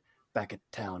back at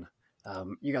town.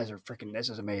 You guys are freaking, this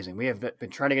is amazing. We have been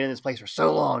trying to get in this place for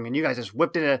so long, and you guys just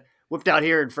whipped out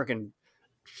here and freaking,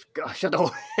 gosh, shut the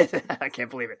whole, I can't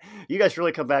believe it. You guys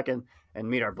really come back and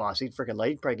meet our boss. He'd freaking like,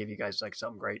 he'd probably give you guys like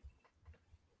something great.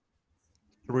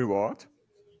 Reward?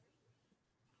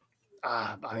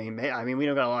 I mean, we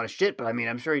don't got a lot of shit, but I mean,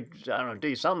 I'm sure I don't know, do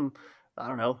you something. I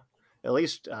don't know. At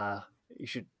least you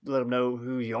should let him know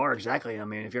who you are exactly. I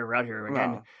mean, if you're around here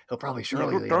again, Well, he'll probably You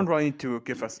surely. don't really need to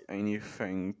give us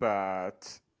anything,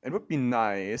 but it would be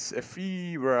nice if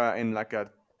we were in like a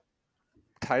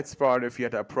tight spot, if you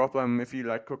had a problem, if you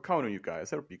like could count on you guys.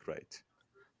 That would be great.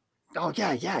 Oh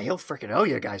yeah, he'll freaking owe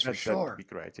you guys for That sure. would be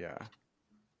great, yeah.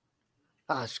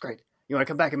 Ah, it's great. You want to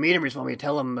come back and meet him? Or just want me to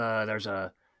tell him there's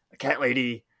a cat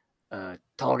lady, a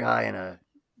tall guy, and a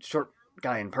short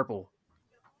guy in purple.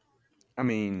 I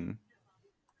mean,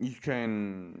 you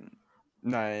can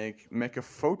like make a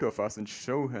photo of us and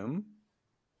show him.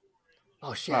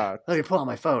 Oh shit! Let me pull out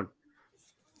my phone.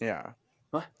 Yeah.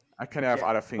 What? I kind of have Yeah,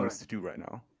 other hold things to do right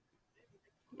now.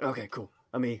 Okay, cool.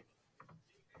 Let me.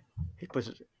 He puts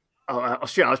it. Oh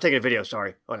shit! I was taking a video.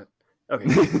 Sorry. Hold on. Okay.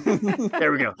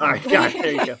 There we go. All right. Yeah.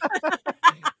 There you go.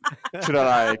 Should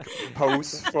I like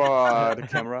pose for the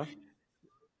camera?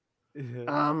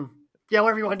 Yeah.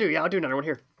 Whatever you want to do. Yeah, I'll do another one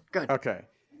here. Good. Okay.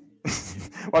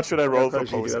 What should I roll for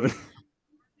posing?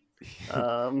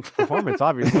 Performance,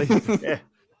 obviously. Yeah.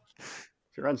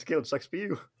 If you're unskilled, sucks for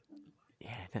you.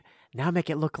 Yeah. Now make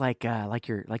it look like you're I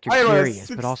curious,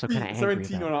 rolled but also kind of angry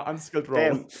 17 about on it. an unskilled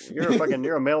roll. Damn,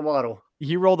 you're a male model.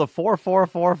 You rolled a 4, 4,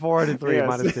 4, 4, and a 3 Yes.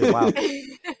 minus 2. Wow.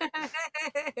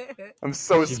 I'm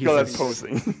so skilled at Jesus.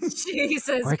 posing.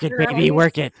 Jesus Work it, Christ. baby,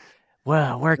 work it.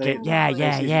 Well, work Then it. Yeah,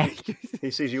 yeah.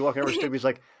 He sees you walking over Stoop. He's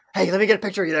like, "Hey, let me get a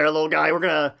picture of you there, little guy. We're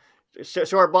gonna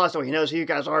show our boss so he knows who you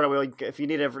guys are. If you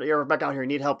need you're ever back out here, and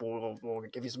need help, we'll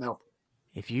give you some help."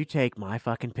 If you take my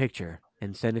fucking picture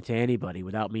and send it to anybody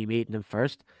without me meeting them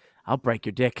first, I'll break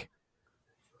your dick.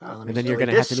 Let me And then show you're you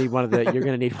gonna have to this. need one of the you're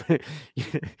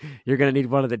gonna need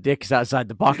one of the dicks outside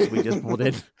the box we just pulled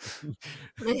in.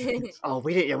 Oh,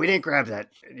 we didn't grab that.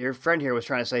 Your friend here was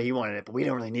trying to say he wanted it, but we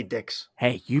don't really need dicks.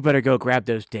 Hey, you better go grab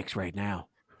those dicks right now.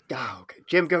 Oh, okay.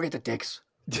 Jim, go get the dicks.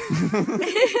 That's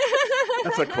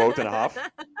a quote and a half.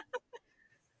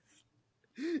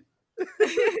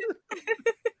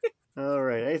 All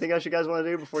right. Anything else you guys want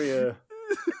to do before you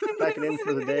pack it in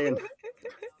for the day? And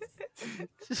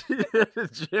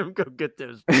Jim, go get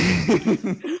those.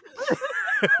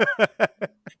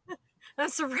 I'm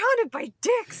surrounded by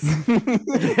dicks.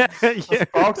 Yeah.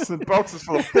 Boxes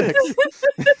full of dicks.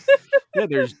 Yeah,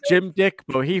 there's Jim Dick,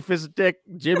 Bohephus Dick,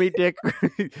 Jimmy Dick,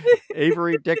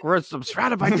 Avery Dick. I'm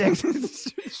surrounded by dicks.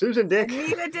 Susan Dick.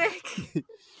 Need a dick.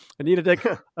 I need a dick.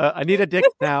 I need a dick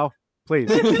now, please.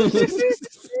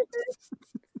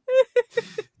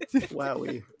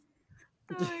 Wowie.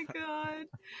 Oh my god.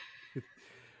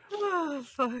 Oh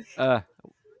fuck. Uh,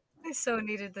 I so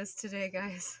needed this today,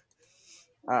 guys.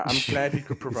 I'm glad we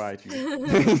could provide you.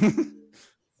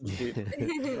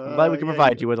 I'm glad we can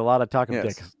provide you with a lot of talking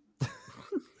Yes. dicks.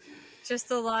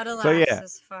 Just a lot of laughs So, yeah.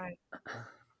 is fine.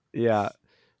 Yeah.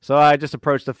 So I just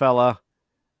approached the fella,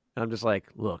 and I'm just like,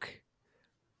 look,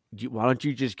 why don't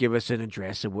you just give us an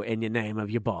address and your name of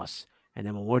your boss, and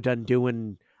then when we're done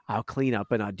doing our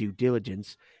cleanup and our due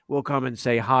diligence, we'll come and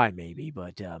say hi, maybe.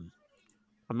 But I'm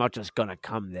not just gonna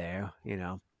come there, you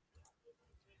know.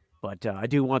 But I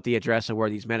do want the address of where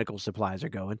these medical supplies are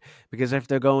going, because if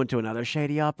they're going to another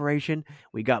shady operation,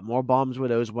 we got more bombs where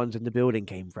those ones in the building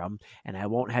came from, and I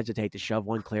won't hesitate to shove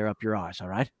one clear up your arse, all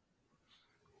right?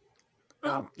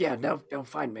 Yeah, no, don't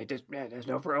find me. There's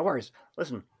no worries.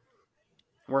 Listen,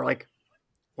 we're like,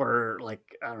 I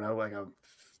don't know, like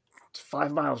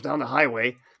 5 miles down the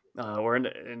highway. We're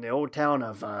in the old town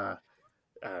of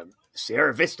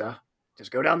Sierra Vista. Just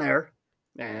go down there,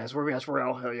 and that's where we all sort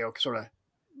of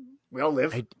we all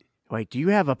live. Wait, do you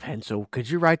have a pencil? Could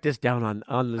you write this down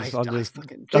on this?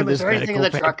 Jim, is there anything in the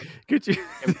truck? Could you?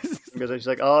 Because she's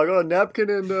like, oh, I got a napkin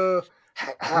and I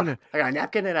got a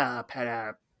napkin and a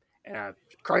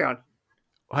crayon.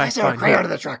 I said a crayon in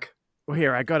the truck. Well,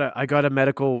 here I got a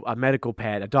medical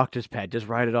pad, a doctor's pad. Just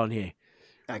write it on here.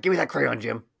 Give me that crayon,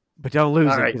 Jim. But don't lose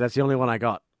All it, right. because that's the only one I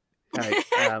got. All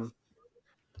right.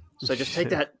 So just take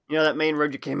that, that main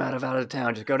road you came out of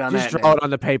town. Just go down Just that. draw it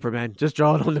on the paper, man. Just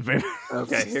draw it on the paper.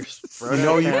 Okay, here's You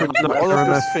know you could do all of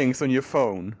those things on your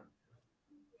phone.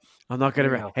 I'm not gonna.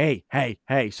 No.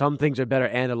 Hey! Some things are better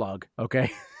analog.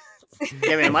 Okay.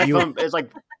 Yeah, man, my phone is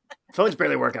like phones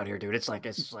barely work out here, dude. It's like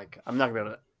I'm not gonna be able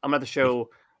to. I'm gonna have to show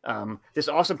this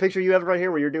awesome picture you have right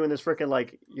here, where you're doing this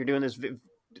freaking you're doing this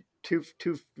two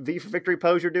V for victory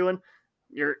pose. You're doing.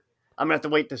 I'm gonna have to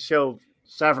wait to show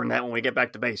Savern that when we get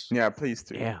back to base. Yeah, please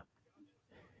do. Yeah.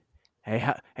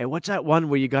 Hey, what's that one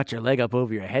where you got your leg up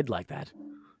over your head like that?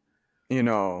 You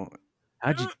know,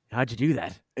 How'd you do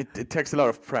that? it takes a lot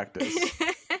of practice.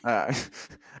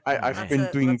 I've been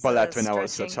doing that's ballet when I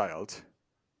was a stretching. child.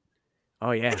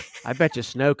 Oh yeah, I bet you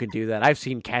Snow can do that. I've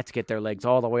seen cats get their legs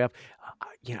all the way up.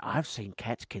 I've seen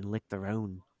cats can lick their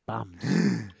own bums.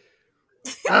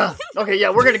 Okay,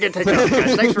 yeah, we're gonna get taken off,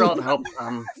 guys. Thanks for all the help.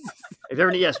 If you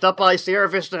ever stop by Sierra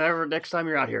Vista next time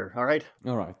you're out here. All right.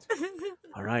 All right.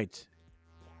 All right,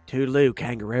 toodaloo,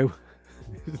 kangaroo.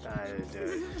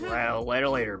 Well,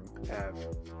 later.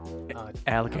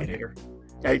 Alligator.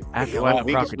 Hey, After you what, know, a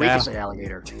we crocodile? can say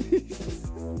alligator.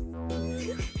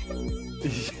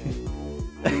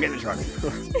 Get in the truck.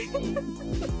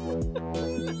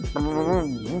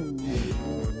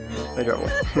 Hey,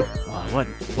 Darwin. Oh,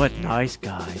 what nice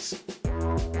guys.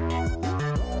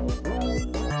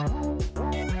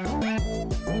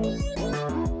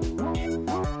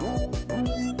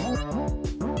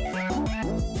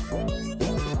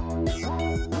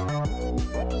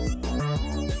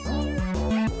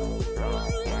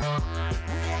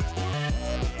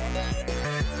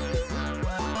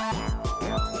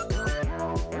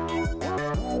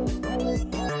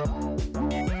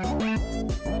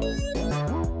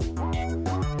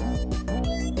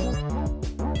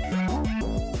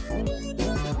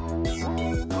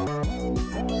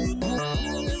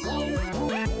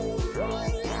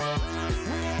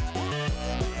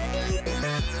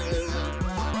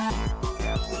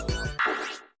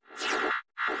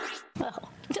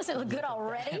 Doesn't it look good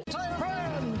already?